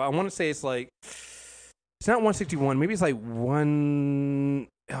that they have. I want to say it's like it's not 161, maybe it's like what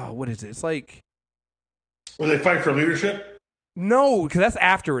is it? It's like. Will they fight for leadership? No, because that's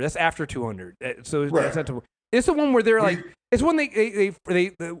after. That's after 200. So right. It's the one where they're like. It's when they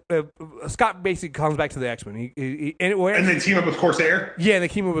Scott basically comes back to the X-Men. And they team up with Corsair. Yeah, they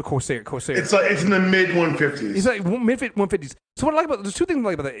team up with Corsair. It's in the mid 150s. It's like mid 150s. So what I like about there's two things I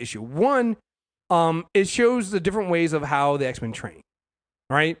like about that issue. One, it shows the different ways of how the X-Men train.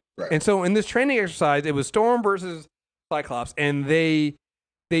 Right. And so in this training exercise, it was Storm versus Cyclops, and they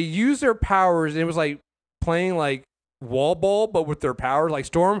used their powers, and it was like playing like wall ball, but with their powers. Like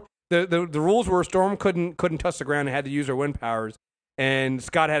Storm, the rules were Storm couldn't touch the ground and had to use her wind powers, and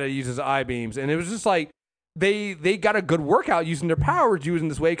Scott had to use his eye beams. And it was just like they got a good workout using their powers using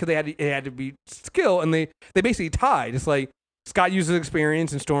this way because it had to be skill, and they basically tied. It's like Scott used his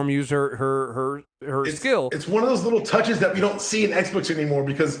experience and Storm used her skill. It's one of those little touches that we don't see in X-Books anymore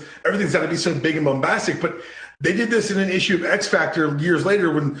because everything's got to be so big and bombastic, but they did this in an issue of X Factor years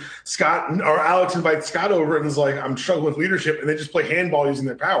later when Alex invites Scott over and is like, I'm struggling with leadership, and they just play handball using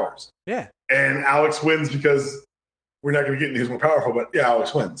their powers. Yeah. And Alex wins because we're not going to get into who's more powerful, but yeah,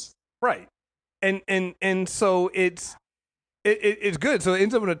 Alex wins. Right. And so it's it's good. So it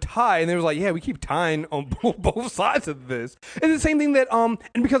ends up in a tie, and they was like, yeah, we keep tying on both sides of this. And the same thing that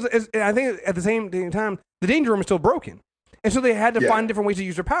and because I think at the same time the Danger Room is still broken, and so they had to find different ways to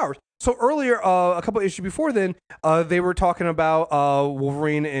use their powers. So earlier, a couple of issues before then, they were talking about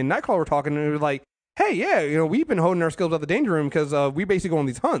Wolverine and Nightcrawler were talking, and they were like, hey, yeah, we've been holding our skills at the Danger Room because we basically go on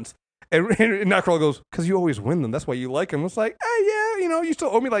these hunts. And Nightcrawler goes, because you always win them. That's why you like him. It's like, hey, yeah, you still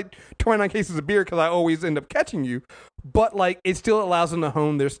owe me like 29 cases of beer because I always end up catching you. But like, it still allows them to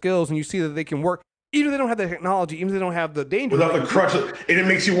hone their skills, and you see that they can work. Even if they don't have the technology, even if they don't have the danger without the crutch, and it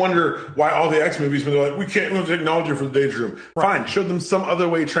makes you wonder why all the X movies, when they're like, we can't have technology for the Danger Room. Right. Fine, show them some other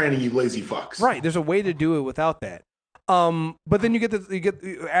way of training, you lazy fucks. Right, there's a way to do it without that. But then you get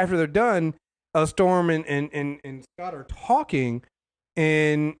after they're done, Storm and Scott are talking.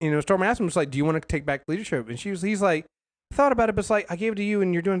 And Storm asked him, "It's like, do you want to take back leadership?" And he's like, "Thought about it, but it's like I gave it to you,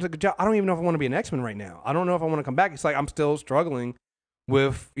 and you're doing a good job. I don't even know if I want to be an X-Men right now. I don't know if I want to come back." It's like I'm still struggling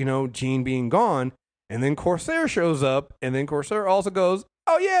with Jean being gone, and then Corsair shows up, and then Corsair also goes,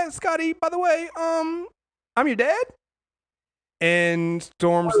 "Oh yeah, Scotty, by the way, I'm your dad." And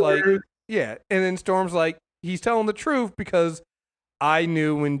Storm's like, "Yeah," and then Storm's like, "He's telling the truth because I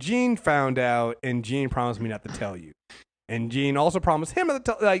knew when Jean found out, and Jean promised me not to tell you." And Jean also promised him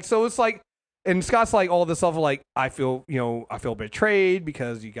so it's like, and Scott's like all this stuff like I feel betrayed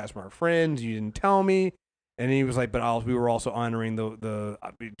because you guys weren't friends, you didn't tell me, and he was like, but we were also honoring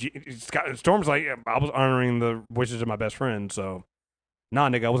Storm's like, I was honoring the wishes of my best friend, so nah,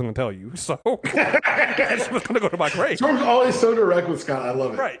 nigga, I wasn't gonna tell you, so I just was gonna go to my grave. Storm's always so direct with Scott, I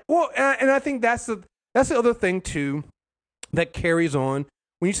love it. Right. Well, and I think that's the other thing too that carries on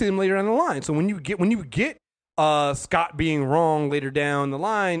when you see them later down the line. So when you get Scott being wrong later down the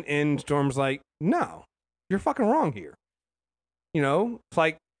line, and Storm's like, no, you're fucking wrong here. It's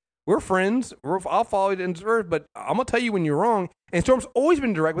like, we're friends. I'll follow you to Earth, but I'm going to tell you when you're wrong. And Storm's always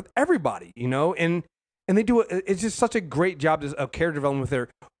been direct with everybody, and they do it's just such a great job of character development with their,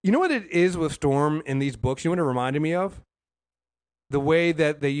 you know what it is with Storm in these books? You know what it reminded me of? The way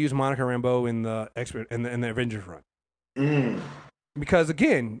that they use Monica Rambeau in the Avengers run. Mm. Because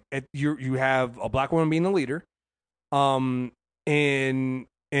again, you have a black woman being the leader, and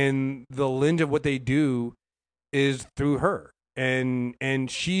the lens of what they do is through her, and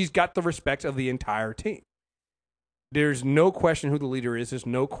she's got the respect of the entire team. There's no question who the leader is. There's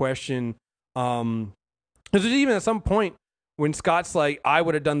no question. There's even at some point when Scott's like, I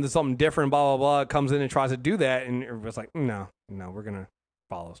would have done something different, blah blah blah, comes in and tries to do that, and everybody's like, no, we're gonna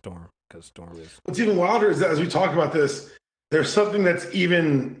follow Storm because Storm is. What's even wilder is that as we talk about this, there's something that's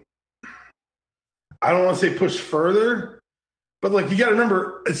even, I don't want to say pushed further, but like, you got to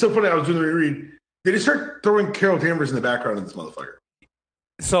remember, it's so funny, I was doing the reread, they just start throwing Carol Danvers in the background of this motherfucker.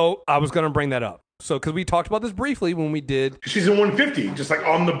 So I was going to bring that up. So, because we talked about this briefly when we did. She's in 150, just like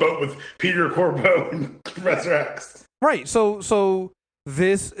on the boat with Peter Corbeau and Professor X. Right. So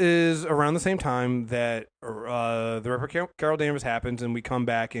this is around the same time that the Reaper Carol Danvers happens, and we come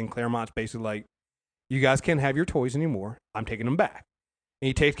back, and Claremont's basically like, you guys can't have your toys anymore. I'm taking them back. And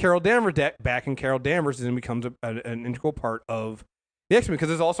he takes Carol Danvers back, and Carol Danvers then becomes an integral part of the X-Men, because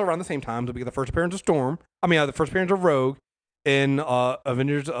it's also around the same time that we get the first appearance of the first appearance of Rogue in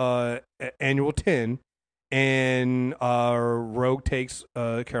Avengers Annual 10, and Rogue takes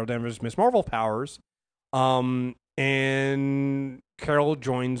Carol Danvers' Miss Marvel powers, and Carol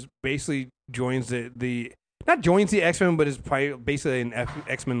joins the not joins the X-Men, but is probably basically an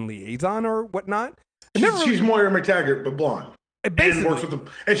X-Men liaison or whatnot. She's Moira McTaggart, but blonde. And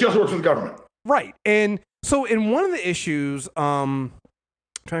she also works with the government. Right. And so in one of the issues, I'm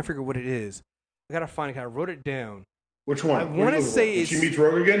trying to figure what it is. I got to find it. I wrote it down. Which one? I want to say she meets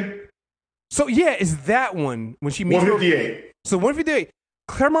Rogue again? So, yeah, it's that one. When she meets 158. Rogue. So 158.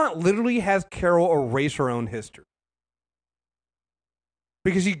 Claremont literally has Carol erase her own history.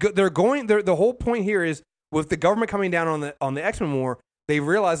 Because the whole point here is, with the government coming down on the X-Men War, they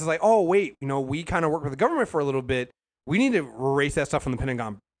realize it's like, oh, wait, we kind of work with the government for a little bit. We need to erase that stuff from the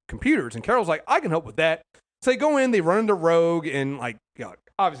Pentagon computers. And Carol's like, I can help with that. So they go in, they run into Rogue, and like,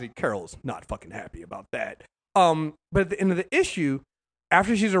 obviously Carol's not fucking happy about that. But at the end of the issue,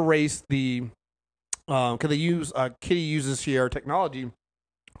 after she's erased because they use Kitty uses Sierra technology to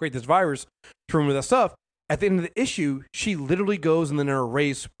create this virus to remove that stuff. At the end of the issue, she literally goes and then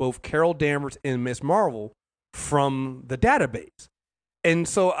erase both Carol Danvers and Miss Marvel from the database. And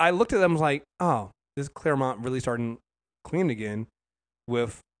so I looked at them and was like, oh, this Claremont really starting clean again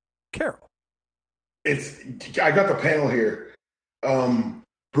with Carol. I got the panel here.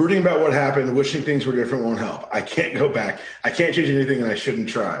 Brooding about what happened, wishing things were different won't help. I can't go back. I can't change anything, and I shouldn't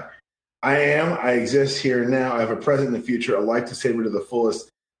try. I am. I exist here and now. I have a present in the future. A life to savor to the fullest.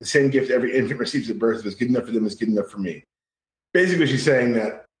 The same gift every infant receives at birth. If it's good enough for them, it's good enough for me. Basically, she's saying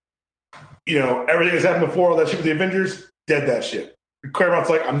that, everything that's happened before, all that shit with the Avengers, dead that shit. Claremont's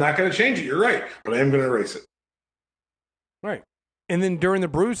like, I'm not going to change it. You're right. But I am going to erase it. Right. And then during the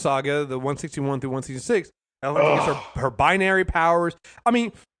Brood saga, the 161 through 166, Ellen gets her binary powers. I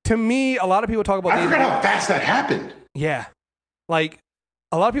mean, to me, a lot of people talk about... I forgot how fast that happened. Yeah. Like,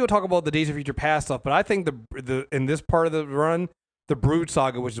 a lot of people talk about the Days of Future Past stuff, but I think the in this part of the run, the Brood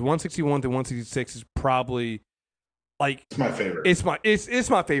saga, which is 161 through 166, is probably, like... It's my favorite. It's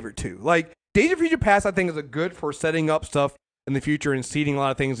my favorite, too. Like, Days of Future Past, I think, is a good for setting up stuff in the future and seeding a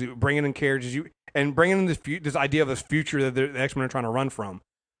lot of things, bringing in characters, and bringing in this idea of this future that the X-Men are trying to run from.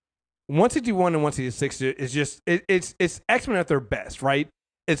 161 and 166 is just it's X-Men at their best, right?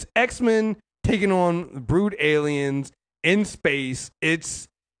 It's X-Men taking on Brood aliens in space. It's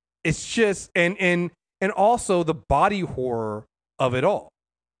just and also the body horror of it all,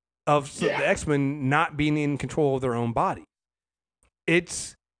 the X-Men not being in control of their own body.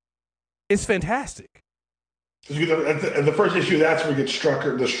 It's fantastic. The first issue, that's where we get the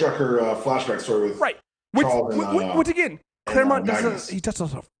Strucker flashback story with right. Which again, Claremont he does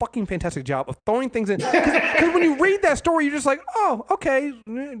a fucking fantastic job of throwing things in. Because when you read that story, you're just like, oh, okay,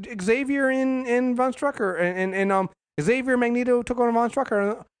 Xavier and Von Strucker and Xavier and Magneto took on Von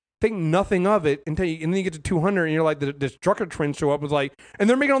Strucker. Think nothing of it and then you get to 200 and you're like, the Strucker twins show up and was like, and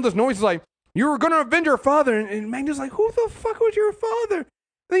they're making all this noise like, you were going to avenge your father, and Magneto's like, who the fuck was your father? And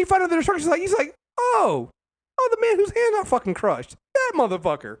then you find out the Strucker's like, he's like, oh, the man whose hand got fucking crushed, that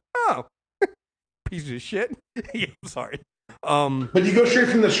motherfucker. Oh, piece of shit. Yeah, I'm sorry. But you go straight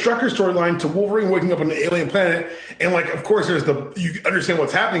from the Strucker storyline to Wolverine waking up on an alien planet, and like, of course, you understand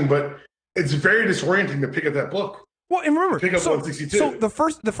what's happening, but it's very disorienting to pick up that book. Well, and remember, pick up 162. So the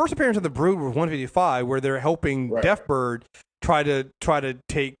first appearance of the Brood was 155, where they're helping Deathbird try to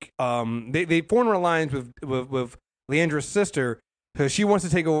take. They form an alliance with Leandra's sister because she wants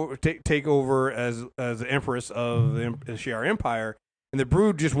to take over as the Empress of the Shi'ar Empire. And the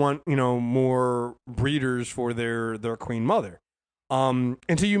Brood just want, more breeders for their Queen Mother.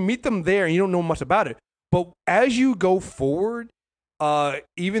 Until you meet them there and you don't know much about it. But as you go forward,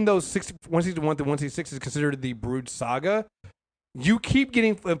 even though 161 to 166 is considered the Brood saga, you keep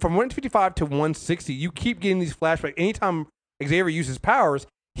getting, from 155 to 160, you keep getting these flashbacks. Anytime Xavier uses powers,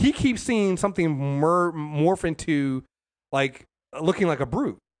 he keeps seeing something morph into, like, looking like a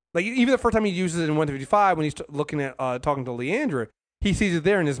Brood. Like, even the first time he uses it in 155, when he's looking at, talking to Leandra, he sees it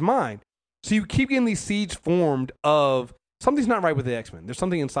there in his mind. So you keep getting these seeds formed of something's not right with the X-Men. There's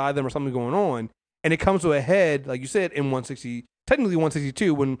something inside them or something going on. And it comes to a head, like you said, in 160, technically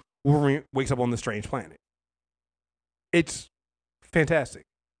 162, when Wolverine wakes up on the strange planet. It's fantastic.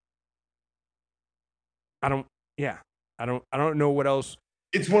 I don't know what else.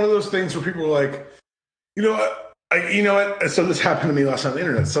 It's one of those things where people are like, you know what? So this happened to me last night on the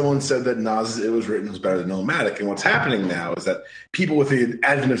internet. Someone said that Nas' It Was Written was better than Nomadic. And what's happening now is that people with the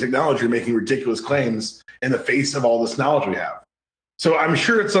advent of technology are making ridiculous claims in the face of all this knowledge we have. So I'm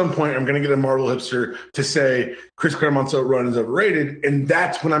sure at some point I'm going to get a Marvel hipster to say Chris Claremont's run is overrated. And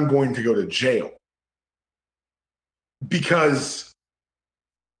that's when I'm going to go to jail. Because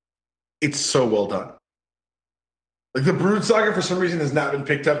it's so well done. Like, the Brood saga, for some reason, has not been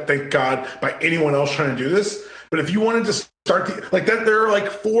picked up, thank God, by anyone else trying to do this. But if you wanted to start there are like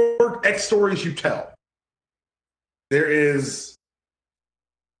 4 X stories you tell. There is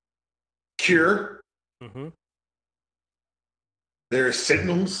Cure. Mm-hmm. There's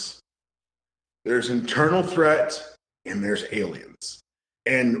Sentinels. There's Internal Threat, and there's Aliens.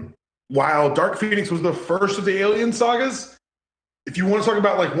 And while Dark Phoenix was the first of the Alien sagas, if you want to talk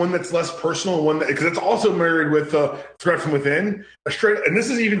about like one that's less personal, one that, because it's also married with Threat from Within, and this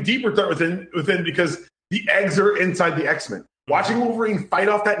is even deeper threat within because the eggs are inside the X-Men. Watching Wolverine fight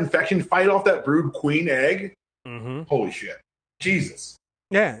off that infection, fight off that Brood Queen egg, holy shit, Jesus.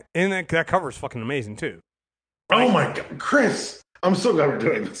 Yeah, and that cover is fucking amazing too. Oh my God, Chris, I'm so glad we're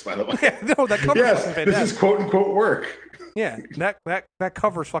doing this. By the way, yeah, no, that cover. Yes, is this is quote unquote work. Yeah, that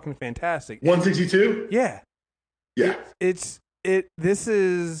cover is fucking fantastic. 162. Yeah. This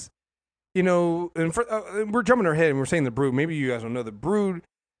is, and we're jumping ahead and we're saying the Brood. Maybe you guys don't know the Brood.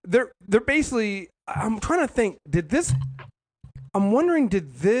 They're basically. I'm trying to think. I'm wondering,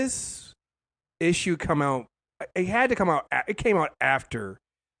 did this issue come out? It had to come out. It came out after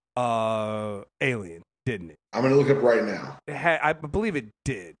Alien, didn't it? I'm gonna look up right now. I believe it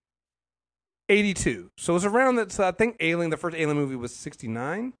did. 82. So it was around that. So I think Alien, the first Alien movie, was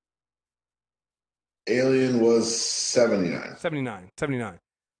 69. Alien was 79. 79.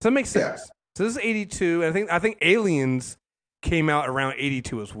 So it makes Yeah. sense. So this is 82, and I think Aliens came out around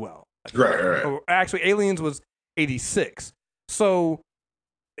 82 as well. Right. Or actually, Aliens was 86. So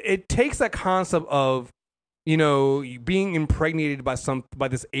it takes that concept of, you know, being impregnated by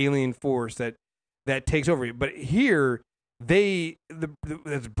this alien force that takes over you. But here, this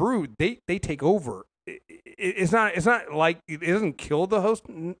brood, they take over. It's not like it doesn't kill the host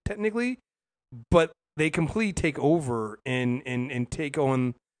technically, but they completely take over and take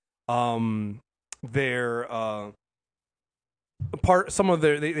on their part, some of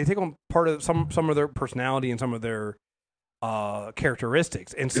their they take on part of some of their personality and some of their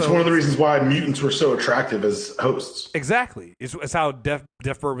characteristics. And so it's one of the reasons why mutants were so attractive as hosts. Exactly. It's how Death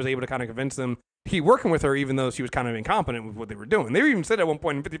Bird was able to kind of convince them to keep working with her, even though she was kind of incompetent with what they were doing. They even said at one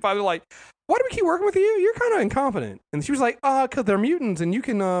point in 55, they're like, "Why do we keep working with you? You're kind of incompetent." And she was like, "Because they're mutants, and you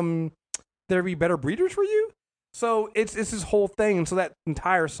can there be better breeders for you." So it's this whole thing, and so that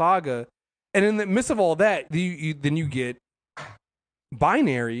entire saga, and in the midst of all that, then you get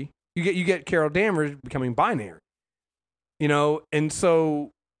binary. You get Carol Danvers becoming binary. You know, and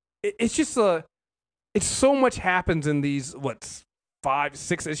so it's just it's so much happens in these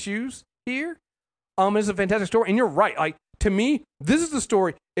 5-6 issues here. It's a fantastic story, and you're right. Like, to me, this is the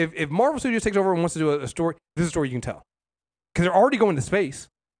story. If Marvel Studios takes over and wants to do a story, this is a story you can tell, because they're already going to space.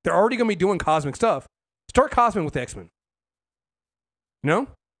 They're already going to be doing cosmic stuff. Start cosmic with the X-Men. You know?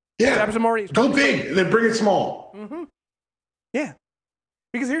 Yeah. Go big, and then bring it small. Mm-hmm. Yeah.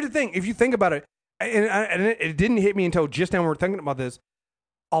 Because here's the thing: if you think about it, and it didn't hit me until just now when we were thinking about this.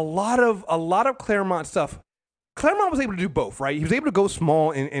 A lot of Claremont stuff. Claremont was able to do both, right? He was able to go small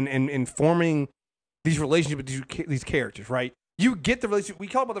in forming these relationships with these characters, right? You get the relationship. We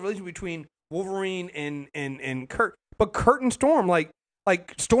talk about the relationship between Wolverine and Kurt, but Kurt and Storm,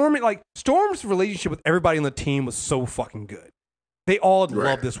 Storm's relationship with everybody on the team was so fucking good. They all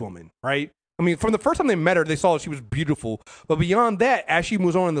loved this woman, right? I mean, from the first time they met her, they saw she was beautiful. But beyond that, as she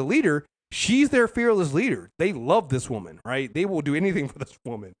moves on in the leader, she's their fearless leader. They love this woman, right? They will do anything for this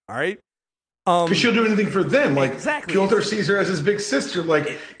woman, all right? Because she'll do anything for them. Like, exactly. Piotr sees her as his big sister.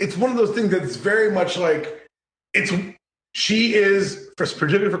 Like, it's one of those things that's very much like, she is,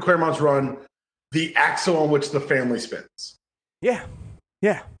 particularly for Claremont's run, the axle on which the family spins. Yeah.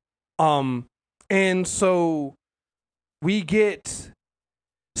 And so you get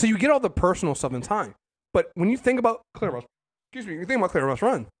all the personal stuff in time. But when you think about Claremont's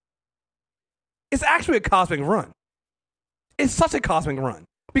run, it's actually a cosmic run. It's such a cosmic run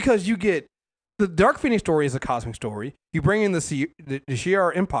because you get the Dark Phoenix story is a cosmic story. You bring in the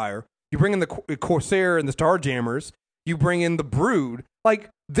Shi'ar Empire. You bring in the Corsair and the Starjammers. You bring in the Brood. Like,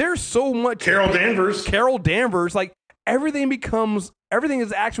 there's so much. Carol Danvers. Like, everything is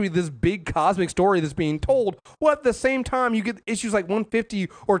actually this big cosmic story that's being told. Well, at the same time, you get issues like 150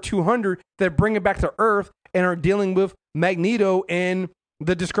 or 200 that bring it back to Earth and are dealing with Magneto and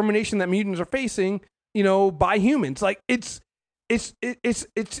the discrimination that mutants are facing, you know, by humans. Like, it's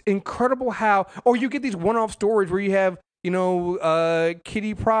incredible how, or you get these one-off stories where you have, you know,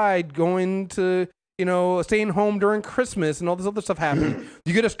 Kitty Pryde going to, you know, staying home during Christmas and all this other stuff happening.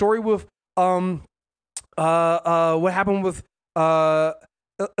 You get a story with what happened with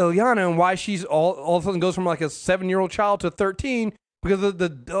Illyana and why she's all of a sudden goes from like a 7-year-old child to 13 because of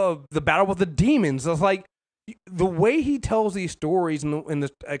the battle with the demons. It's like the way he tells these stories and the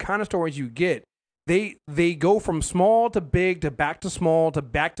kind of stories you get, they go from small to big to back to small to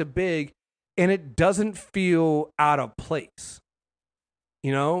back to big, and it doesn't feel out of place.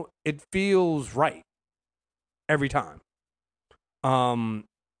 You know, it feels right every time. And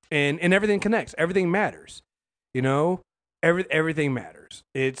everything connects. Everything matters. You know, everything matters.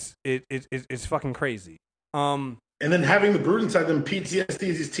 It's fucking crazy. And then having the Brood inside them, PTSD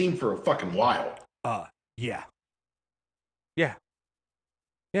is his team for a fucking while. Yeah.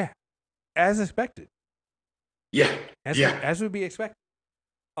 As expected. Yeah. As would be expected.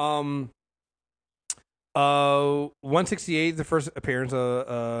 168, the first appearance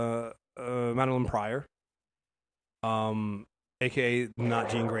of Madeline Pryor. AKA not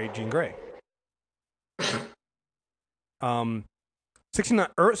Jean Grey, Jean Grey. 69.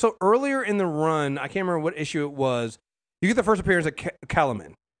 So earlier in the run, I can't remember what issue it was. You get the first appearance of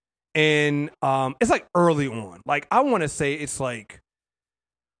Calaman, and it's like early on. Like, I want to say it's like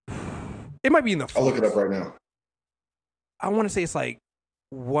it might be in the. I'll look it up right now. I want to say it's like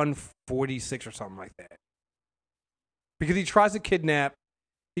 146 or something like that, because he tries to kidnap.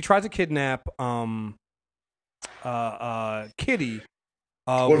 Kitty.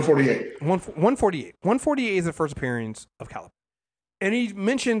 148. 148. 148 is the first appearance of Calaman. And he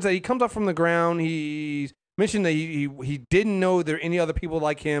mentions that he comes up from the ground. He's mentioned that he didn't know there are any other people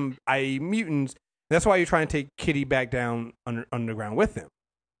like him, i.e., mutants. That's why you're trying to take Kitty back down underground with him.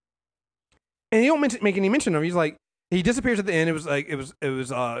 And he don't make any mention of him. He's like, he disappears at the end. It was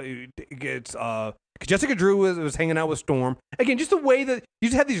Jessica Drew was hanging out with Storm. Again, just the way that you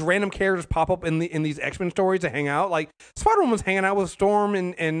just had these random characters pop up in these X-Men stories to hang out. Like Spider-Woman was hanging out with Storm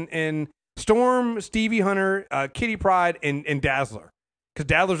and Storm, Stevie Hunter, Kitty Pryde, and Dazzler. Because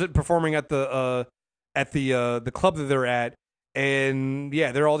Dazzler's performing at the club that they're at, and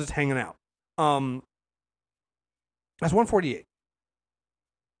yeah, they're all just hanging out. That's 148.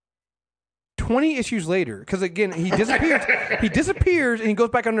 20 issues later, because again, he disappears and he goes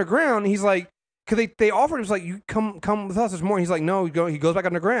back underground. And he's like, because they offered him, like, you come with us this morning. He's like, no, he goes back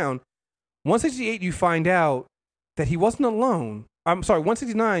underground. 168, you find out that he wasn't alone. I'm sorry,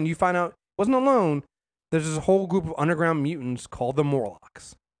 169, you find out he wasn't alone. There's this whole group of underground mutants called the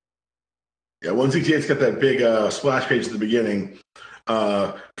Morlocks. Yeah, 168's got that big splash page at the beginning.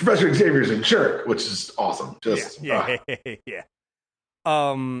 Professor Xavier's a jerk, which is awesome. Yeah.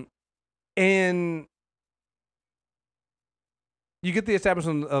 And you get the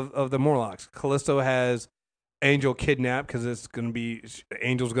establishment of the Morlocks. Callisto has Angel kidnapped because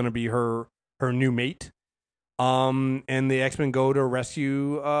Angel's gonna be her new mate. And the X-Men go to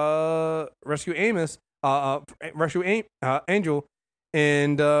rescue Angel.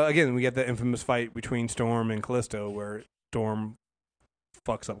 And again, we get the infamous fight between Storm and Callisto, where Storm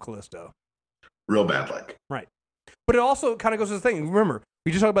fucks up Callisto real bad, like. Right. But it also kind of goes to the thing. Remember,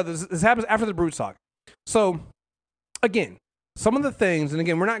 we just talked about this. This happens after the Brute saga. So, again, some of the things, and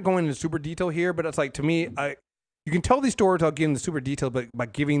again, we're not going into super detail here, but it's like, to me, you can tell these stories without getting the super detail, but by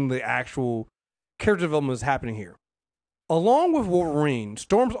giving the actual character development that's happening here. Along with Wolverine,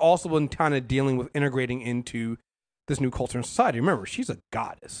 Storm's also been kind of dealing with integrating into this new culture and society. Remember, she's a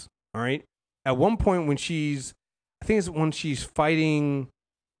goddess, all right? At one point when she's fighting,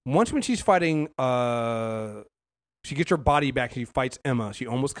 she gets her body back. She fights Emma. She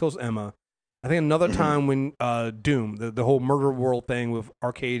almost kills Emma. I think another time when Doom, the whole murder world thing with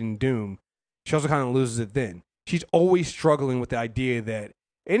Arcade and Doom, she also kind of loses it then. She's always struggling with the idea that at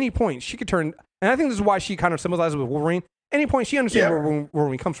any point she could turn, and I think this is why she kind of sympathizes with Wolverine. At any point she understands where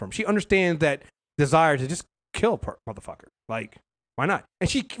Wolverine comes from. She understands that desire to just kill a motherfucker. Like, why not? And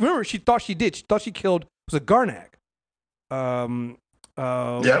she thought she did. She thought she killed, was it Garnak?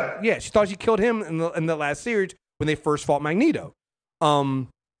 Yeah, she thought she killed him in the last series when they first fought Magneto. And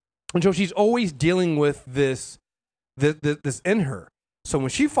so she's always dealing with this in her. So when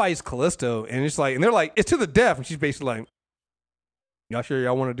she fights Callisto, and it's like, and they're like, it's to the death, and she's basically like, y'all sure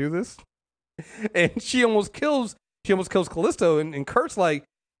y'all want to do this? And she almost kills Callisto, and Kurt's like,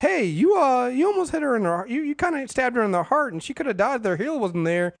 hey, you almost hit her in the, you kind of stabbed her in the heart, and she could have died. Their heel wasn't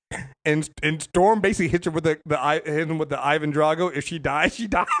there, and Storm basically hits her with the Ivan Drago. If she dies, she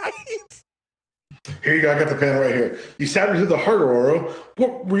dies. Here you go. I got the pen right here. You stabbed her to the heart, Aurora.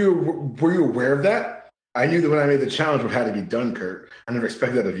 Were you aware of that? I knew that when I made the challenge, what had to be done, Kurt. I never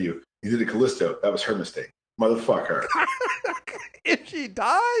expected that of you. You did it, Callisto. That was her mistake. Motherfucker. If she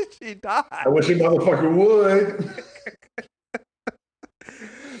dies, she dies. I wish a motherfucker would.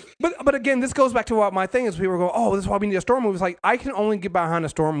 But again, this goes back to what my thing is. People go, oh, this is why we need a Storm movie. It's like, I can only get behind a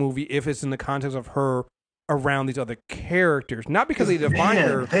Storm movie if it's in the context of her around these other characters. Not because they define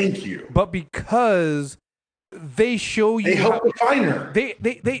her. Thank you. But because they show you. They help define her.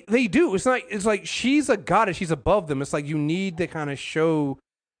 They do. It's like she's a goddess. She's above them. It's like you need to kind of show,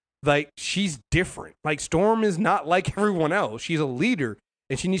 like, she's different. Like, Storm is not like everyone else. She's a leader,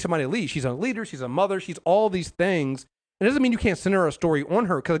 and she needs somebody to lead. She's a leader. She's a mother. She's all these things. It doesn't mean you can't center a story on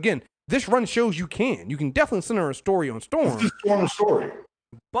her. Because, again, this run shows you can. You can definitely center a story on Storm. It's a Storm story.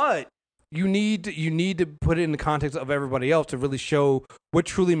 But you need to put it in the context of everybody else to really show what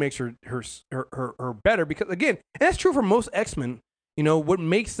truly makes her better. Because, again, and that's true for most X-Men. You know, what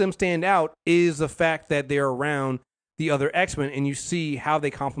makes them stand out is the fact that they're around the other X-Men, and you see how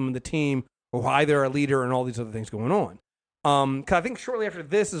they complement the team, or why they're a leader, and all these other things going on. Because I think shortly after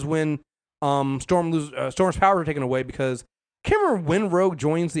this is when Storm's powers are taken away, because I can't remember when Rogue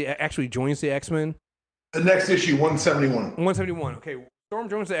actually joins the X-Men. The next issue, 171. 171. Okay, Storm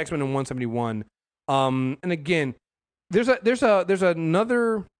joins the X-Men in 171. And again, there's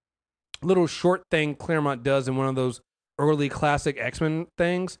another little short thing Claremont does in one of those early classic X-Men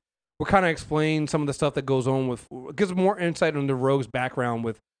things. We'll kind of explain some of the stuff that goes on with, gives more insight into Rogue's background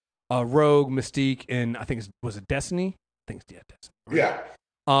with Rogue, Mystique, and I think was it Destiny? I think it's Destiny. Yeah.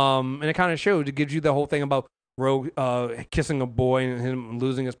 And it kind of shows, it gives you the whole thing about Rogue kissing a boy and him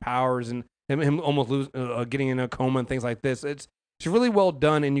losing his powers and him almost getting in a coma and things like this. It's It's really well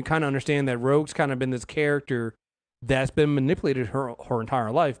done, and you kind of understand that Rogue's kind of been this character that's been manipulated her entire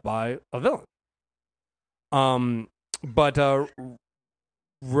life by a villain. But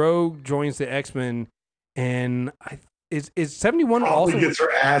Rogue joins the X-Men, and is 71 also gets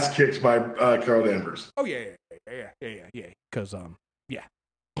her ass kicked by Carol Danvers. Oh yeah. Because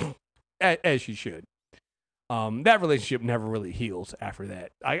as she should. That relationship never really heals after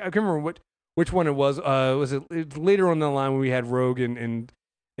that. I can't remember which one it was. Was it later on the line when we had Rogue and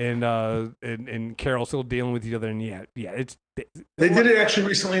Carol still dealing with each other? And they did it actually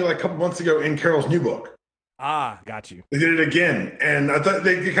recently, like a couple months ago, in Carol's new book. Ah, got you. They did it again, and I thought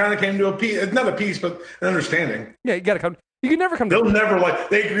they kind of came to a peace, not a peace, but an understanding. Yeah, you got to come. You can never come. They agree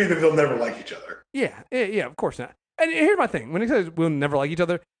that they'll never like each other. Yeah, of course not. And here's my thing: when it says we'll never like each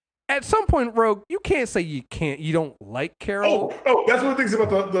other, at some point, Rogue, you can't say you don't like Carol. Oh, that's one of the things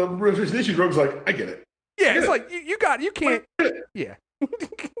about the recent issues. Rogue's like, I get it. Yeah, it's like you can't. Yeah. We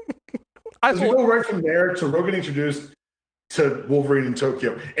go right from there to Rogue getting introduced to Wolverine in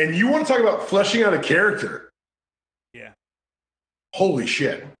Tokyo, and you want to talk about fleshing out a character? Yeah. Holy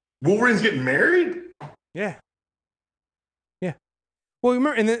shit! Wolverine's getting married? Yeah. Well,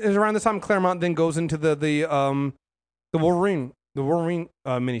 remember, and it's around this time Claremont then goes into the Wolverine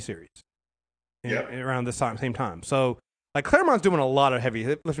miniseries. Around this same time. So like Claremont's doing a lot of heavy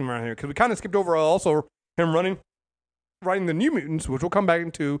lifting around here because we kind of skipped over also him writing the New Mutants, which we'll come back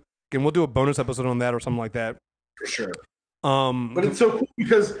into. Again, we'll do a bonus episode on that or something like that. For sure. But it's so cool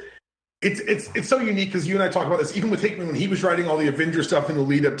because it's so unique because you and I talk about this even with Hickman when he was writing all the Avengers stuff in the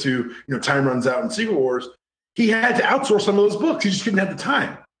lead up to Time Runs Out and Secret Wars. He had to outsource some of those books. He just didn't have the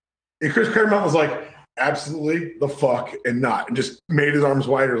time. And Chris Claremont was like, absolutely the fuck and not. And just made his arms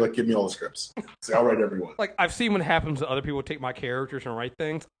wider, like, give me all the scripts. So I'll write everyone. Like, I've seen what happens when other people take my characters and write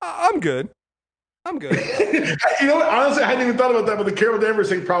things. I'm good. You know what? Honestly, I hadn't even thought about that, but the Carol Danvers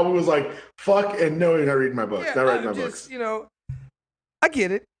thing probably was like, fuck, and no, you're not reading my books. Not writing my books. I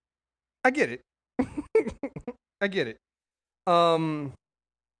get it. I get it.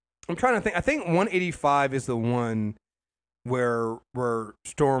 I'm trying to think. I think 185 is the one where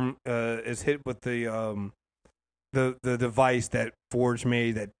Storm is hit with the device that Forge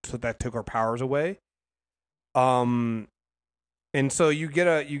made that took her powers away. And so you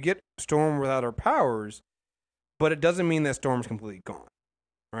get Storm without her powers, but it doesn't mean that Storm's completely gone,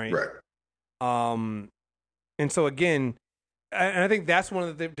 right? Right. And so again, and I think that's one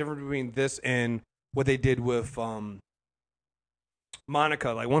of the difference between this and what they did with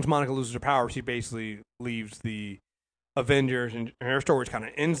Monica. Like once Monica loses her power, she basically leaves the Avengers, and her story kind of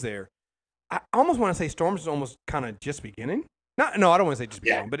ends there. I almost want to say Storm's is almost kind of just beginning. No, I don't want to say just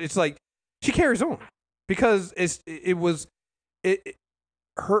beginning, but it's like she carries on because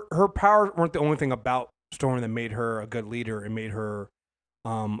her powers weren't the only thing about Storm that made her a good leader and made her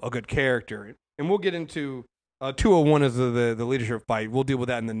a good character. And we'll get into 201 as the leadership fight. We'll deal with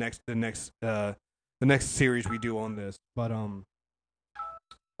that in the next series we do on this. But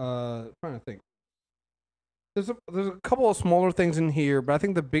trying to think. There's a couple of smaller things in here, but I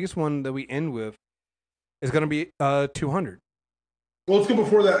think the biggest one that we end with is going to be 200. Well, let's go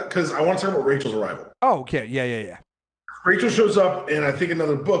before that because I want to talk about Rachel's arrival. Oh, okay. Yeah. Rachel shows up in, I think,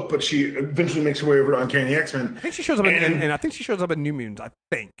 another book, but she eventually makes her way over to Uncanny X-Men. I think she shows up and I think she shows up in New Mutants, I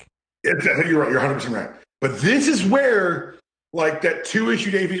think. I think you're right. You're 100% right. But this is where, like, that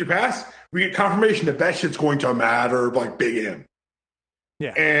 2-issue Day Future Past, we get confirmation that shit's going to matter, like, big M.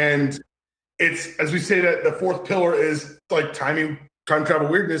 Yeah. And it's, as we say, that the fourth pillar is, like, time travel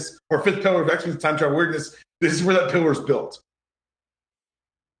weirdness, or fifth pillar of X-Men's time travel weirdness. This is where that pillar is built.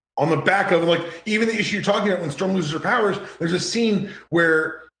 On the back of, like, even the issue you're talking about when Storm loses her powers, there's a scene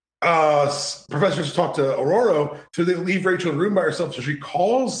where professors talk to Aurora, so they leave Rachel in the room by herself, so she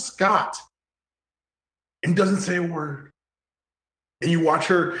calls Scott and doesn't say a word. And you watch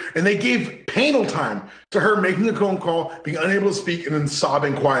her, and they gave panel time to her making the phone call, being unable to speak, and then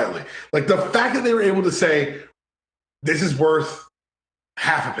sobbing quietly. Like, the fact that they were able to say, this is worth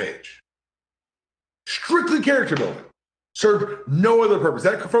half a page. Strictly character building. Served no other purpose.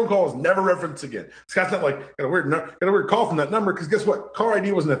 That phone call is never referenced again. Scott's not like, got a weird call from that number, because guess what? Caller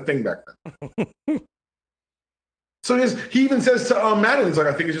ID wasn't a thing back then. So he even says to Madeline, he's like,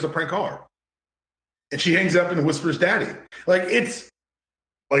 I think it's just a prank caller. And she hangs up and whispers daddy. Like, it's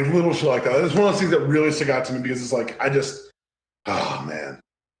like little shit like that. It's one of those things that really stuck out to me because it's like, oh man.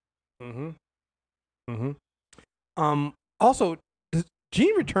 Also,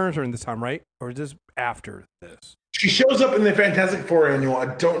 Jean returns during this time, right? Or is this after this? She shows up in the Fantastic Four annual.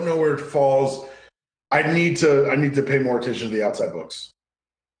 I don't know where it falls. I need to pay more attention to the outside books.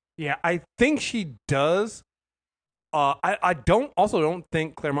 Yeah, I think she does. I don't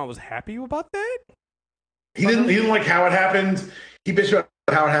think Claremont was happy about that. He didn't like how it happened. He bitched about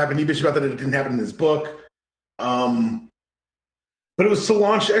how it happened. He bitched about that it didn't happen in his book. But it was to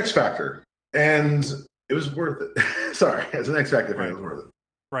launch X Factor, and it was worth it. Sorry, as an X Factor fan, it was worth it.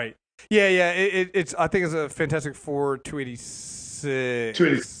 Right. Yeah. It's. I think it's a Fantastic Four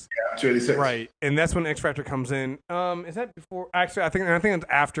 286. 286. Right, and that's when X Factor comes in. Is that before? Actually, I think it's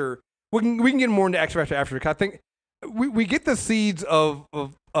after. We can get more into X Factor after, because I think we get the seeds of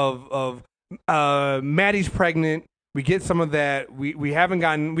Maddie's pregnant. We get some of that. We haven't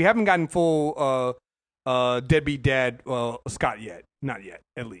gotten full deadbeat dad Scott yet. Not yet,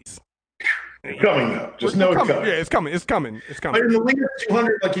 at least. It's coming though. Just know it's coming. Yeah, it's coming. It's coming. But in the later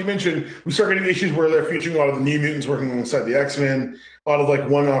 200, like you mentioned, we start getting issues where they're featuring a lot of the New Mutants working alongside the X-Men. A lot of like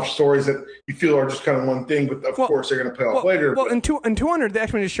one-off stories that you feel are just kind of one thing, but of course they're going to pay off later. Well, in 200, the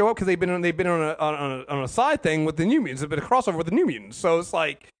X-Men just show up because they've been on a side thing with the New Mutants. They've been a crossover with the New Mutants. So it's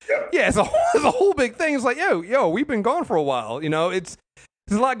like, it's a whole big thing. It's like, yo, we've been gone for a while. You know, there's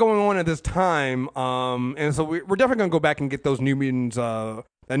a lot going on at this time. And so we're definitely going to go back and get those New Mutants.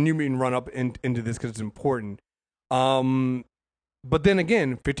 That New Mutant run up into this because it's important. But then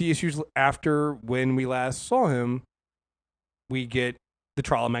again, 50 issues after when we last saw him, we get the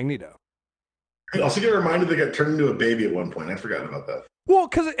trial of Magneto. I also get reminded they got turned into a baby at one point. I forgot about that. Well,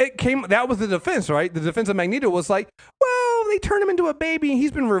 because that was the defense, right? The defense of Magneto was like, well, they turned him into a baby and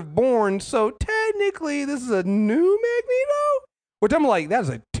he's been reborn, so technically this is a new Magneto? Which I'm like, that is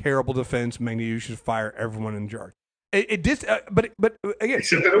a terrible defense. Magneto should fire everyone in charge. It did, but again,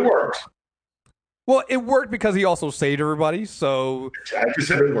 except that it worked. Well, it worked because he also saved everybody. So I just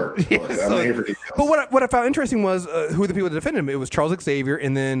said it worked. Yeah, but what I found interesting was who the people that defended him. It was Charles Xavier,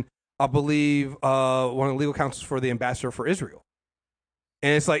 and then I believe one of the legal counsels for the ambassador for Israel.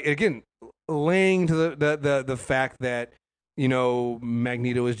 And it's like, again, laying to the fact that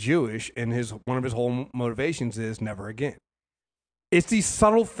Magneto is Jewish, and one of his whole motivations is never again. It's these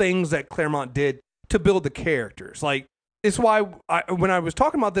subtle things that Claremont did to build the characters. Like, it's why when I was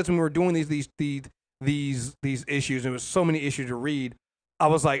talking about this, when we were doing these issues, and it was so many issues to read, I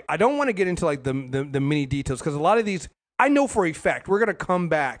was like, I don't want to get into like the mini details, because a lot of these, I know for a fact we're gonna come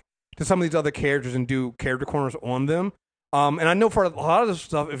back to some of these other characters and do character corners on them. And I know for a lot of this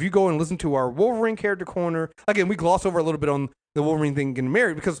stuff, if you go and listen to our Wolverine character corner, again, we gloss over a little bit on the Wolverine thing getting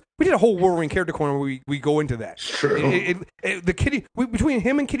married, because we did a whole Wolverine character corner where we go into that. True. Between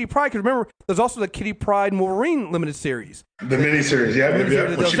him and Kitty Pryde, because remember, there's also the Kitty Pryde and Wolverine limited series. The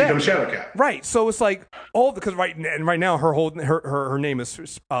miniseries, when she becomes Shadowcat. Right. So it's like because right now her name is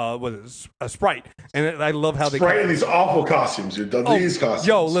Sprite, and I love how they Sprite in these awful costumes. These costumes.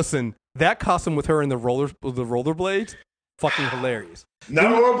 Yo, listen, that costume with her in the rollerblades, fucking hilarious. Not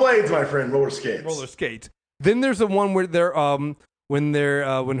rollerblades, my friend. Roller skates. Roller skates. Then there's the one where they're when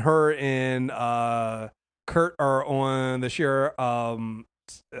her and Kurt are on the Shire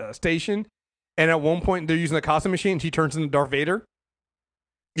station, and at one point they're using the costume machine, and she turns into Darth Vader.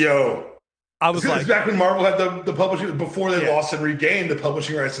 Yo, I was like, back when Marvel had the publishing, before they lost and regained the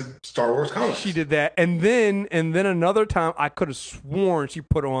publishing rights to Star Wars comics. She did that, and then another time I could have sworn she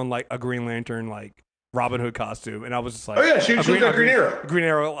put on like a Green Lantern, like Robin Hood costume, and I was just like, oh yeah, she got Green Arrow. Green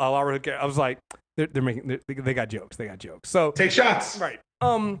Arrow, Robin Hood. I was like, they're making, they got jokes. They got jokes. So take shots, right?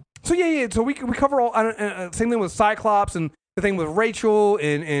 So yeah. So we cover all. Same thing with Cyclops, and the thing with Rachel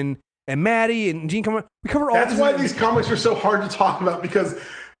and Maddie and Jean. We cover all. That's why these comics are so hard to talk about, because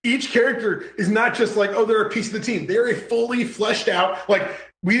each character is not just like, oh, they're a piece of the team. They're a fully fleshed out. Like,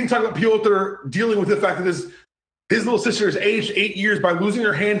 we didn't talk about people that are dealing with the fact that his little sister is aged 8 years by losing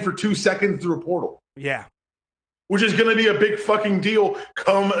her hand for 2 seconds through a portal. Yeah. Which is going to be a big fucking deal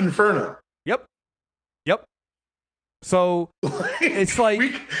come Inferno. Yep. So it's like,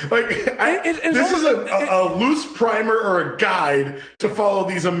 this is a loose primer or a guide to follow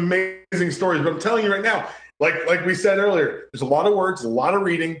these amazing stories. But I'm telling you right now, like we said earlier, there's a lot of words, a lot of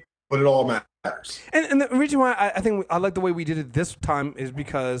reading, but it all matters. And the reason why I think I like the way we did it this time is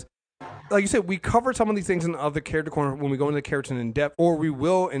because, like you said, we covered some of these things in the other character corner when we go into the characters in depth, or we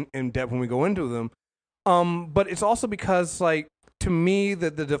will in depth when we go into them. But it's also because, like, to me,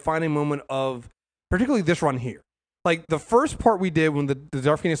 the defining moment of particularly this run here, like the first part we did when the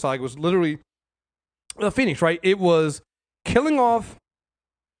Dark Phoenix saga was literally the Phoenix, right? It was killing off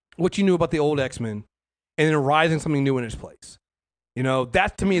what you knew about the old X-Men and then rising something new in its place.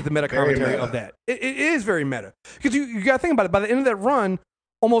 That to me is the meta commentary of that. It is very meta, because you got to think about it. By the end of that run,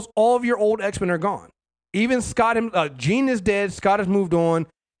 almost all of your old X-Men are gone. Even Scott, Jean is dead. Scott has moved on.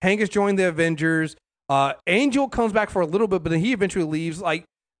 Hank has joined the Avengers. Angel comes back for a little bit, but then he eventually leaves. Like,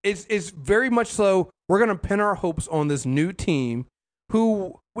 it's very much so we're going to pin our hopes on this new team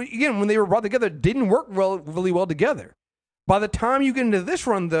who, again, when they were brought together, didn't work really well together. By the time you get into this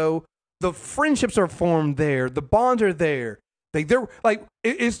run, though, the friendships are formed there. The bonds are there.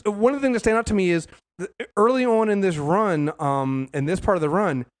 It's one of the things that stand out to me is early on in this run, in this part of the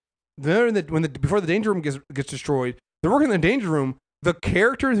run, before the Danger Room gets destroyed, they're working in the Danger Room. The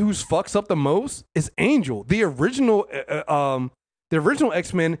character who fucks up the most is Angel. The original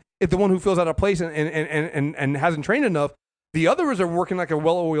X-Men is the one who feels out of place and hasn't trained enough. The others are working like a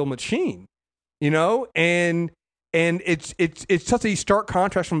well-oiled machine, and it's such a stark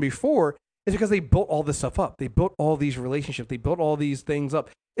contrast from before. It's because they built all this stuff up. They built all these relationships. They built all these things up.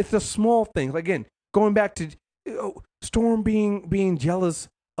 It's the small things. Again, going back to Storm being jealous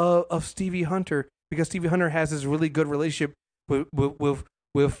of Stevie Hunter because Stevie Hunter has this really good relationship with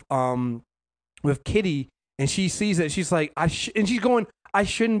Kitty, and she sees it. She's like, and she's going, I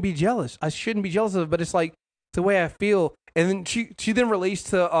shouldn't be jealous. I shouldn't be jealous of it, but it's like it's the way I feel. And then she then relates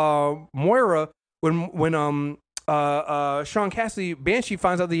to Moira when Sean Cassidy Banshee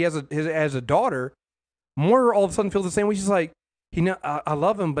finds out that he has a daughter. Moira all of a sudden feels the same way. She's like, I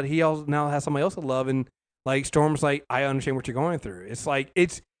love him, but he also now has somebody else to love. And like Storm's like, I understand what you're going through. It's like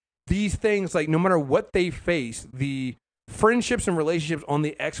it's these things, like no matter what they face, the friendships and relationships on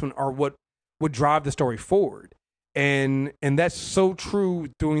the X-Men are what would drive the story forward. And that's so true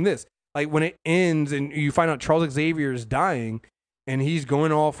doing this. Like when it ends and you find out Charles Xavier is dying and he's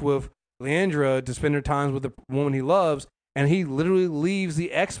going off with Leandra to spend her time with the woman he loves, and he literally leaves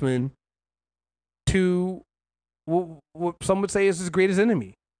the X-Men to what some would say is his greatest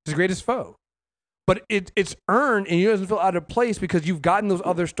enemy, his greatest foe. But it's earned, and he doesn't feel out of place because you've gotten those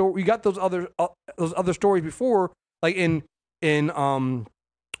other stories. You got those other stories before, like in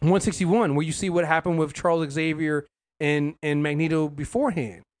 161, where you see what happened with Charles Xavier and Magneto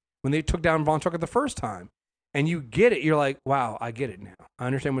beforehand when they took down Von Tucker the first time, and you get it. You're like, wow, I get it now. I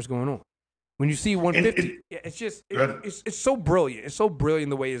understand what's going on. When you see 150, it's just it's so brilliant. It's so brilliant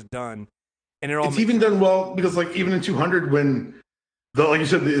the way it's done, and it's even done well because like even in 200 when like you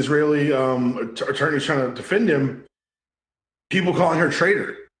said the Israeli attorney's trying to defend him, people calling her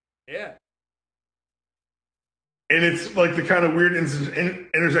traitor. Yeah. And it's like the kind of weird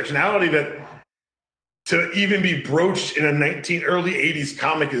intersectionality that to even be broached in a early 80s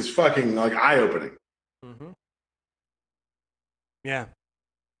comic is fucking like eye-opening. Mm-hmm. Yeah.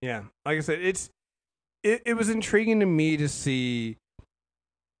 Yeah. Like I said, it was intriguing to me to see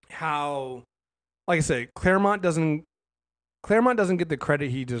how, like I said, Claremont doesn't get the credit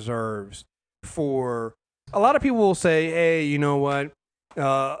he deserves for. A lot of people will say, hey, you know what?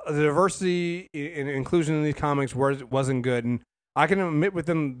 The diversity and inclusion in these comics wasn't good, and I can admit with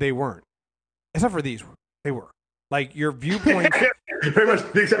them they weren't. Except for these, they were. Like your viewpoint, very much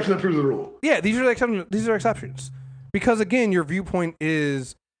the exception that proves the rule. Yeah, these are exceptions. These are exceptions because again, your viewpoint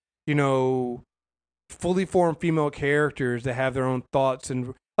is, fully formed female characters that have their own thoughts,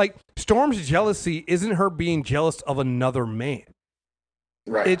 and like Storm's jealousy isn't her being jealous of another man.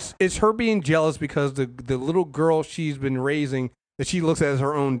 Right. It's her being jealous because the little girl she's been raising, that she looks at as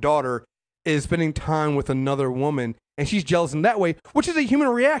her own daughter, is spending time with another woman, and she's jealous in that way, which is a human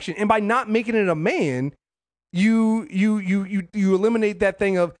reaction. And by not making it a man, you eliminate that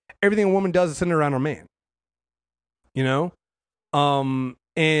thing of everything a woman does is centered around her man.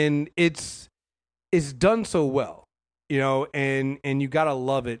 And it's done so well, and you gotta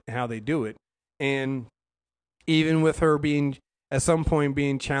love it how they do it. And even with her being at some point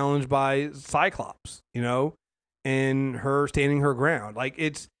being challenged by Cyclops, and her standing her ground. Like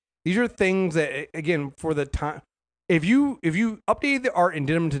these are things that, again, for the time, if you updated the art and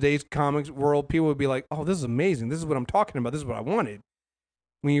did them in today's comics world, people would be like, oh, this is amazing. This is what I'm talking about. This is what I wanted.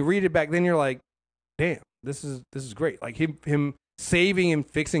 When you read it back then, you're like, damn, this is great. Like him saving and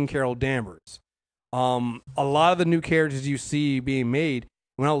fixing Carol Danvers. A lot of the new characters you see being made,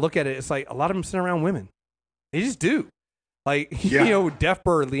 when I look at it, it's like a lot of them sit around women. They just do. Like,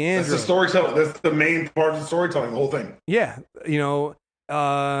 Deathbird, Leandra. That's the storytelling. That's the main part of the storytelling, the whole thing. Yeah.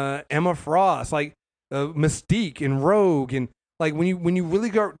 Emma Frost, like Mystique and Rogue. And like when you really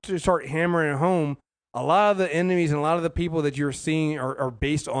go to start hammering it home, a lot of the enemies and a lot of the people that you're seeing are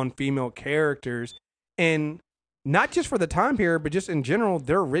based on female characters. And not just for the time period, but just in general,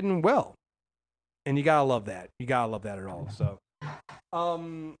 they're written well. And you gotta love that. You gotta love that at all. So,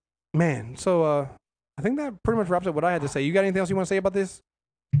 I think that pretty much wraps up what I had to say. You got anything else you want to say about these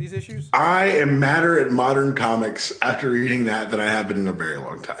issues? I am madder at modern comics after reading that than I have been in a very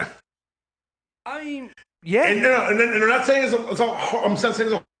long time. I mean, yeah. And I'm not saying it's all, I'm not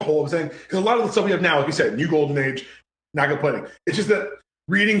saying it's a whole. I'm saying because a lot of the stuff we have now, like you said, new golden age, not complaining. It's just that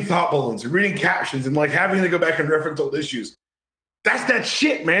reading thought balloons and reading captions and like having to go back and reference old issues. That's that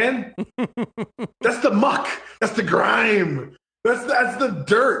shit, man. That's the muck. That's the grime. That's the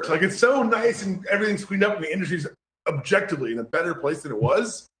dirt. Like, it's so nice and everything's cleaned up and the industry's objectively in a better place than it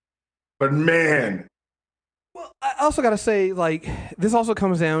was. But man. Well, I also got to say, like, this also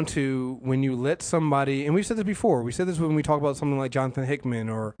comes down to when you let somebody, and we've said this before. We said this when we talk about something like Jonathan Hickman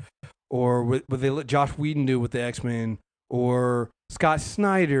or what they let Josh Whedon do with the X-Men, or Scott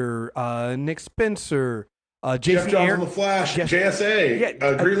Snyder, Nick Spencer, Jason Jeff Johns Aaron, on the Flash,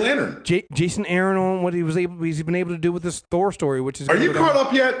 JSA, Green Lantern. Jason Aaron on what he's been able to do with this Thor story, which is. Are you caught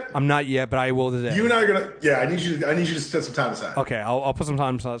up yet? I'm not yet, but I will today. You and I are gonna. Yeah, I need you to set some time aside. Okay, I'll put some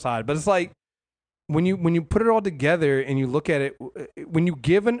time aside. But it's like when you put it all together and you look at it, when you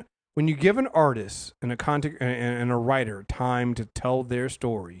give an artist and a writer time to tell their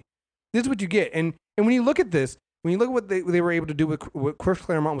story, this is what you get. And when you look at this, when you look at what they were able to do with what Chris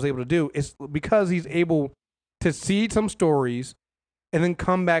Claremont was able to do, it's because he's able to seed some stories and then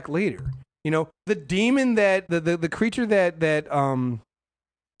come back later. You know, the demon that the creature that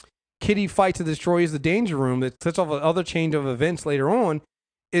Kitty fights and destroys the Danger Room that sets off another chain of events later on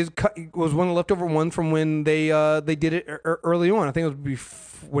was one of the leftover ones from when they did it early on. I think it was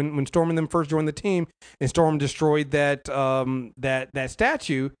when Storm and them first joined the team and Storm destroyed that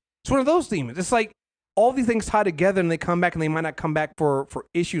statue. It's one of those demons. It's like all these things tie together and they come back and they might not come back for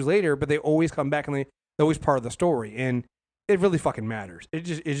issues later, but they always come back and they're always part of the story. And it really fucking matters. It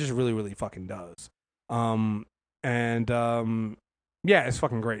just really, really fucking does. Yeah, it's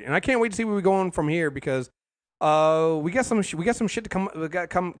fucking great. And I can't wait to see where we go on from here because we got some shit to come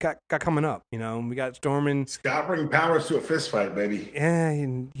coming up. You know, we got Storm and Scott bring powers to a fist fight, baby.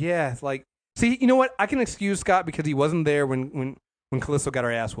 Yeah, it's like, see, you know what? I can excuse Scott because he wasn't there when Callisto got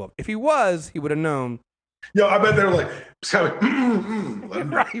her ass whooped. If he was, he would have known. Yo, I bet they were like,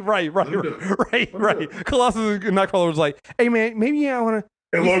 right. Colossus and Nightcrawler was like, hey man, maybe I want to.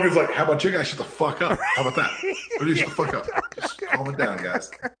 And Logan's like, how about you guys shut the fuck up? How about that? What do you shut the fuck up? Just calm it down,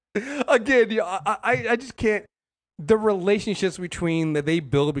 guys. Again, I just can't. The relationships that they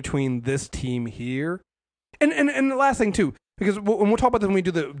build between this team here, and the last thing too, because when we'll talk about this when we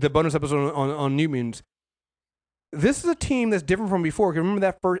do the bonus episode on New Mutants, this is a team that's different from before. Remember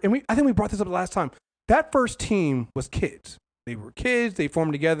that first, and I think we brought this up last time. That first team was kids. They were kids. They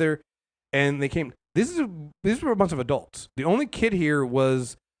formed together, and they came. These were a bunch of adults. The only kid here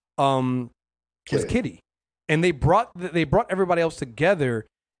was Kitty, and they brought everybody else together.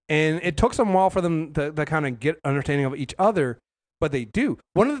 And it took some while for them to kind of get understanding of each other, but they do.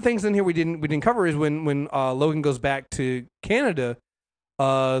 One of the things in here we didn't cover is when Logan goes back to Canada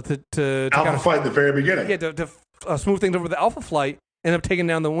to Alpha Flight at the very beginning. Yeah, to smooth things over the Alpha Flight, end up taking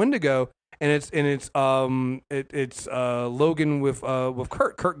down the Wendigo. And it's Logan with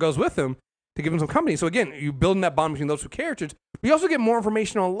Kurt. Kurt goes with him to give him some company. So again, you building that bond between those two characters. We also get more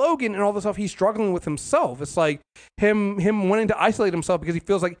information on Logan and all the stuff he's struggling with himself. It's like him wanting to isolate himself because he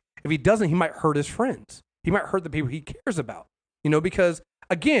feels like if he doesn't, he might hurt his friends. He might hurt the people he cares about. You know, because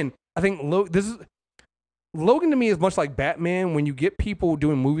again, I think Logan to me is much like Batman. When you get people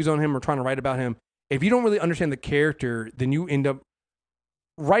doing movies on him or trying to write about him, if you don't really understand the character, then you end up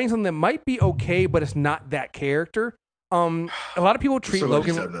writing something that might be okay, but it's not that character. A lot of people treat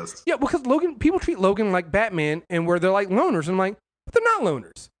Logan. Yeah, because people treat Logan like Batman, and where they're like loners. And I'm like, but they're not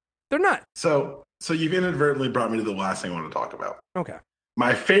loners. They're not. So you've inadvertently brought me to the last thing I want to talk about. Okay.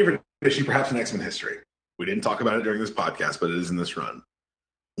 My favorite issue, perhaps in X-Men history. We didn't talk about it during this podcast, but it is in this run.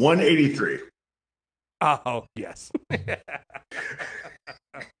 183. Oh yes.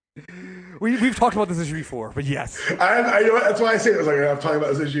 We've talked about this issue before, but yes. I know that's why I say it. I was like, I'm talking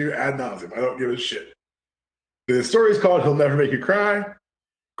about this issue ad nauseum. I don't give a shit. The story is called He'll Never Make You Cry.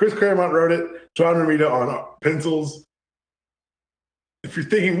 Chris Claremont wrote it. John Romita on pencils. If you're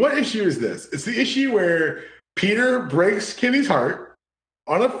thinking, what issue is this? It's the issue where Peter breaks Kitty's heart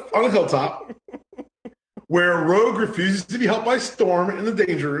on a hilltop, where Rogue refuses to be helped by Storm in the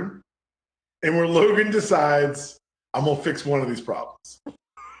Danger Room, and where Logan decides, I'm going to fix one of these problems.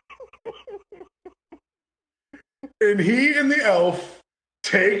 And he and the elf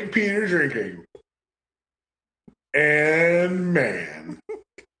take Peter drinking. And man,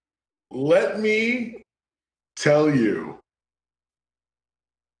 let me tell you,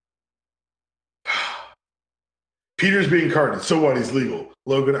 Peter's being carded. So what? He's legal.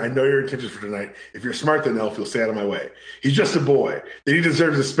 Logan, I know your intentions for tonight. If you're smart than elf, you'll stay out of my way. He's just a boy. Then he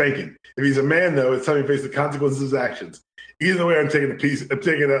deserves a spanking. If he's a man, though, it's time he face the consequences of his actions. Either way, I'm taking a piece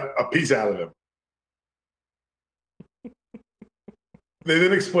out of him. They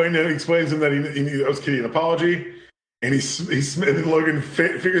then explains to him that he owes Kitty an apology. and and then Logan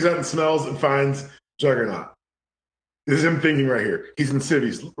figures out and smells and finds Juggernaut. This is him thinking right here. He's in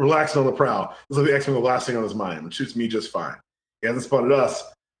cities, relaxing on the prowl. This is like the X-Men, the last thing on his mind, which suits me just fine. He hasn't spotted us.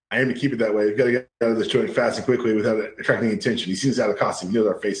 I aim to keep it that way. We've got to get out of this joint fast and quickly without attracting attention. He sees us out of costume. He knows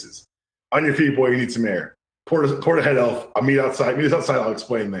our faces. On your feet, boy, you need some air. Port a head elf. I'll meet outside. Meet us outside. I'll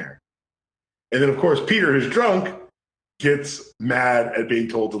explain there. And then, of course, Peter, who's drunk, gets mad at being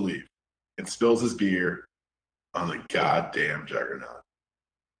told to leave and spills his beer on the goddamn Juggernaut.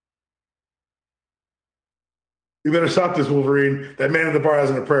 You better stop this, Wolverine. That man at the bar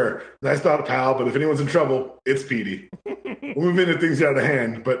hasn't a prayer. Nice thought, pal, but if anyone's in trouble, it's Petey. We'll move into things out of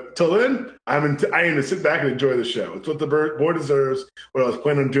hand. But till then, I aim to sit back and enjoy the show. It's what the boy deserves, what I was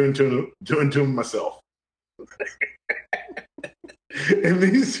planning on doing to him myself. And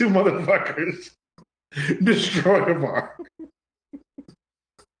these two motherfuckers destroy a bar.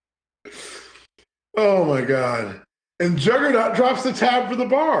 Oh, my God. And Juggernaut drops the tab for the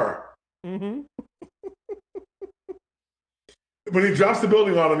bar. Mm-hmm. When he drops the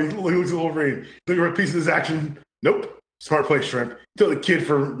building on him, he looks at Wolverine. Looking for a piece of his action. Nope. Smart play, Shrimp. Tell the kid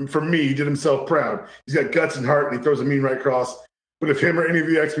for me, he did himself proud. He's got guts and heart, and he throws a mean right cross. But if him or any of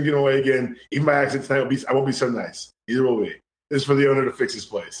the X-Men get away again, even by accident tonight, I won't be so nice. Neither will we. This is for the owner to fix his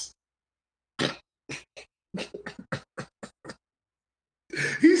place.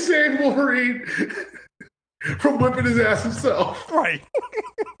 He saved Wolverine from whipping his ass himself. Right.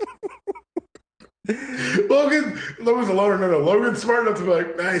 Logan's a loner. No. Logan's smart enough to be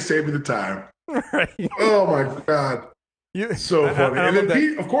like, nah, he saved me the time. Right. Oh, my God. So funny. And then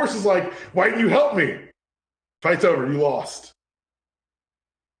Pete, of course, is like, why didn't you help me? Fight's over. You lost.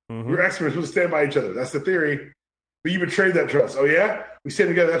 Mm-hmm. We're experts. We'll stand by each other. That's the theory. But you betrayed that trust. Oh, yeah? We stand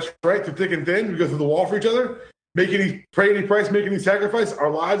together. That's right. Through thick and thin. We go through the wall for each other. Pray any price, make any sacrifice. Our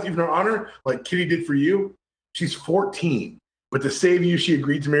lives, even our honor, like Kitty did for you. She's 14. But to save you, she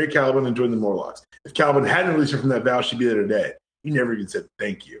agreed to marry Caliban and join the Morlocks. If Caliban hadn't released her from that vow, she'd be there today. You never even said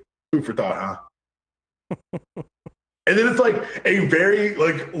thank you. Food for thought, huh? And then it's like a very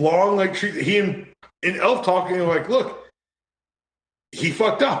long treat. He and Elf talking like, look, he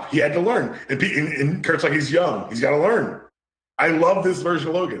fucked up. He had to learn. And Kurt's like, he's young. He's got to learn. I love this version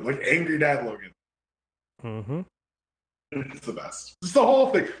of Logan, like angry dad Logan. Mm-hmm. It's the best. It's the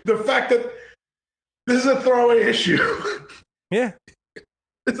whole thing. The fact that this is a throwaway issue. Yeah.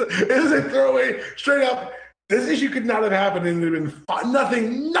 It is a throwaway, straight up. This issue could not have happened, and it would have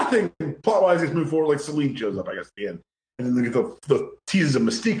been nothing plot-wise has moved forward. Like Selene shows up, I guess, at the end. And then look at the teases of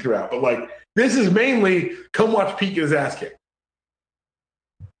Mystique throughout. But, this is mainly come watch Pete get his ass kicked.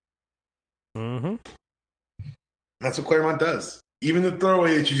 Mm-hmm. That's what Claremont does. Even the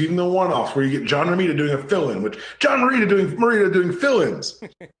throwaway issues, even the one-offs where you get John Romita doing a fill-in, which John Romita doing fill-ins.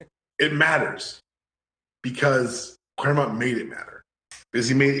 It matters because Claremont made it matter. Because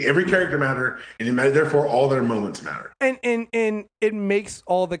he made every character matter, and therefore all their moments matter. And it makes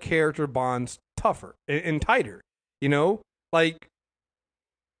all the character bonds tougher and tighter. You know, like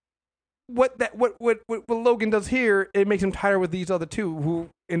what Logan does here, it makes him tighter with these other two who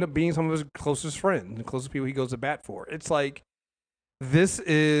end up being some of his closest friends, the closest people he goes to bat for. It's like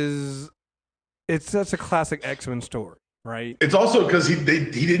it's such a classic X-Men story, right? It's also because he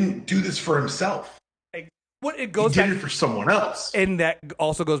didn't do this for himself. He did it for someone else. And that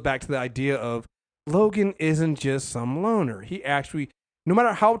also goes back to the idea of Logan isn't just some loner. He actually, no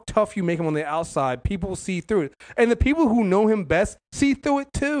matter how tough you make him on the outside, people see through it. And the people who know him best see through it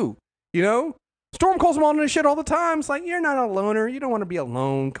too. You know? Storm calls him on this shit all the time. It's like, you're not a loner. You don't want to be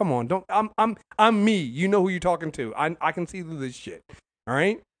alone. Come on. I'm me. You know who you're talking to. I can see through this shit. All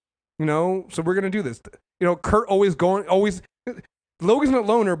right? You know, so we're going to do this. You know, Kurt Logan's not a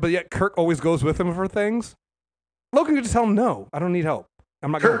loner, but yet Kurt always goes with him for things. Logan could just tell him, no, I don't need help.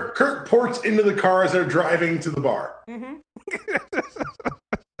 I'm not going. Kurt ports into the car as they're driving to the bar. Mm-hmm.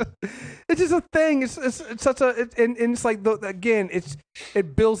 It's just a thing. It's such a and it's like again,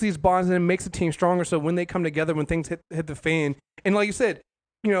 it builds these bonds and it makes the team stronger. So when they come together, when things hit the fan, and like you said,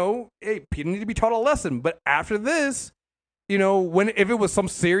 you know, hey, Peter need to be taught a lesson. But after this, you know, if it was some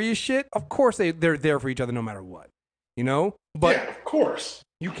serious shit, of course they're there for each other no matter what. You know, but yeah, of course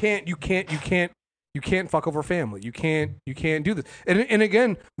you can't fuck over family. You can't do this. And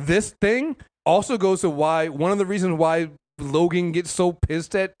again, this thing also goes to one of the reasons why Logan gets so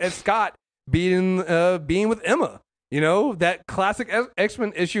pissed at Scott being with Emma. You know, that classic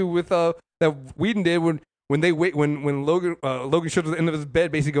X-Men issue with that Whedon did when Logan shows at the end of his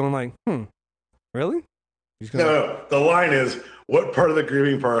bed basically going like, really? No. The line is, what part of the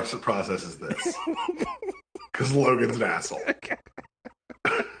grieving process is this? Because Logan's an asshole.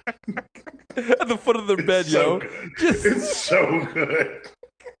 at the foot of their bed, so yo. Good. Just It's so good.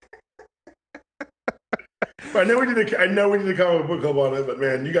 I know we need a comic book club on it, but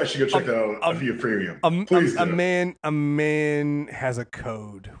man, you guys should go check that out via premium. Please do. A man has a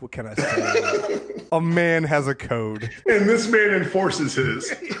code. What can I say? A man has a code, and this man enforces his.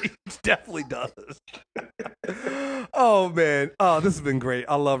 He definitely does. Oh man, this has been great.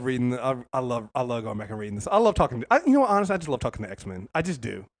 I love reading. I love going back and reading this. I love talking. You know what? Honestly, I just love talking to X-Men. I just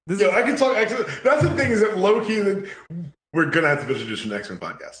do. I can talk X-Men. That's the thing is that low key that we're gonna have to just do an X-Men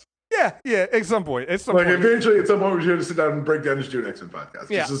podcast. Yeah. At some point, eventually, at some point, we're going to sit down and break down and just do an X-Men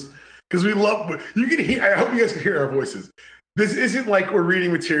podcast. Yeah, because we love. You can hear. I hope you guys can hear our voices. This isn't like we're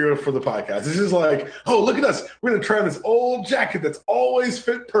reading material for the podcast. This is like, oh, look at us. We're going to try on this old jacket that's always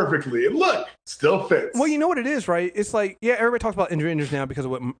fit perfectly, and look, still fits. Well, you know what it is, right? It's like, yeah, everybody talks about Avengers now because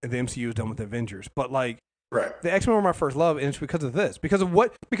of what the MCU has done with the Avengers, but like. Right. The X-Men were my first love, and it's because of this. Because of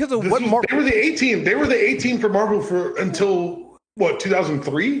what They were the 18. They were the 18 for Marvel for until what,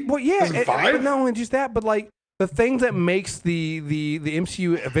 2003? Well, yeah. 2005? Not only just that, but like the things that makes the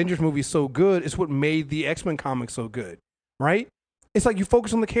MCU Avengers movies so good is what made the X-Men comics so good, right? It's like you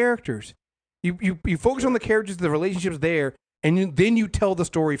focus on the characters. You focus on the characters, the relationships there, and then you tell the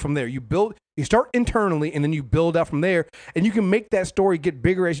story from there. You start internally, and then you build out from there, and you can make that story get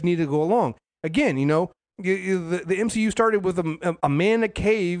bigger as you need to go along. Again, the MCU started with a man in a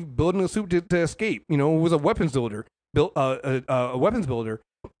cave building a suit to escape. It was a weapons builder, a weapons builder,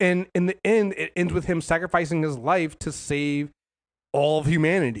 and in the end, it ends with him sacrificing his life to save all of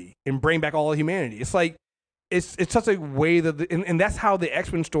humanity and bring back all of humanity. It's like it's such a way that, and that's how the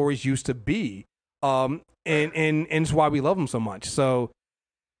X-Men stories used to be, and it's why we love them so much. So.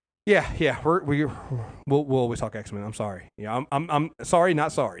 Yeah, we'll always talk X-Men. I'm sorry. Yeah, I'm sorry,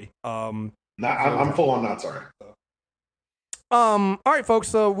 not sorry. I'm full on not sorry. All right, folks.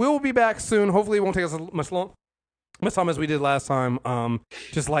 So we'll be back soon. Hopefully, it won't take us much time as we did last time.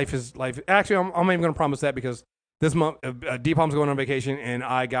 Just life is life. Actually, I'm not even going to promise that because this month, D-Palm's going on vacation, and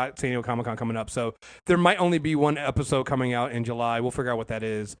I got San Diego Comic-Con coming up. So there might only be one episode coming out in July. We'll figure out what that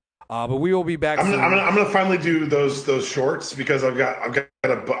is. But we will be back. I'm gonna finally do those shorts because I've got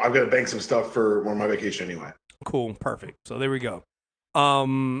to bank some stuff for one of my vacation anyway. Cool, perfect. So there we go.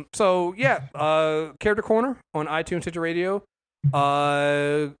 So yeah, Character Corner on iTunes, Stitcher Radio,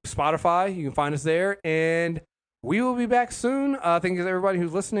 Spotify. You can find us there, and we will be back soon. Thank you to everybody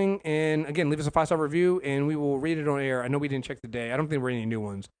who's listening, and again, leave us a 5-star review, and we will read it on air. I know we didn't check today. I don't think we're any new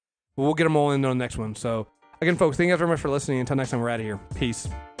ones, but we'll get them all in on the next one. So again, folks, thank you guys very much for listening. Until next time, we're out of here. Peace.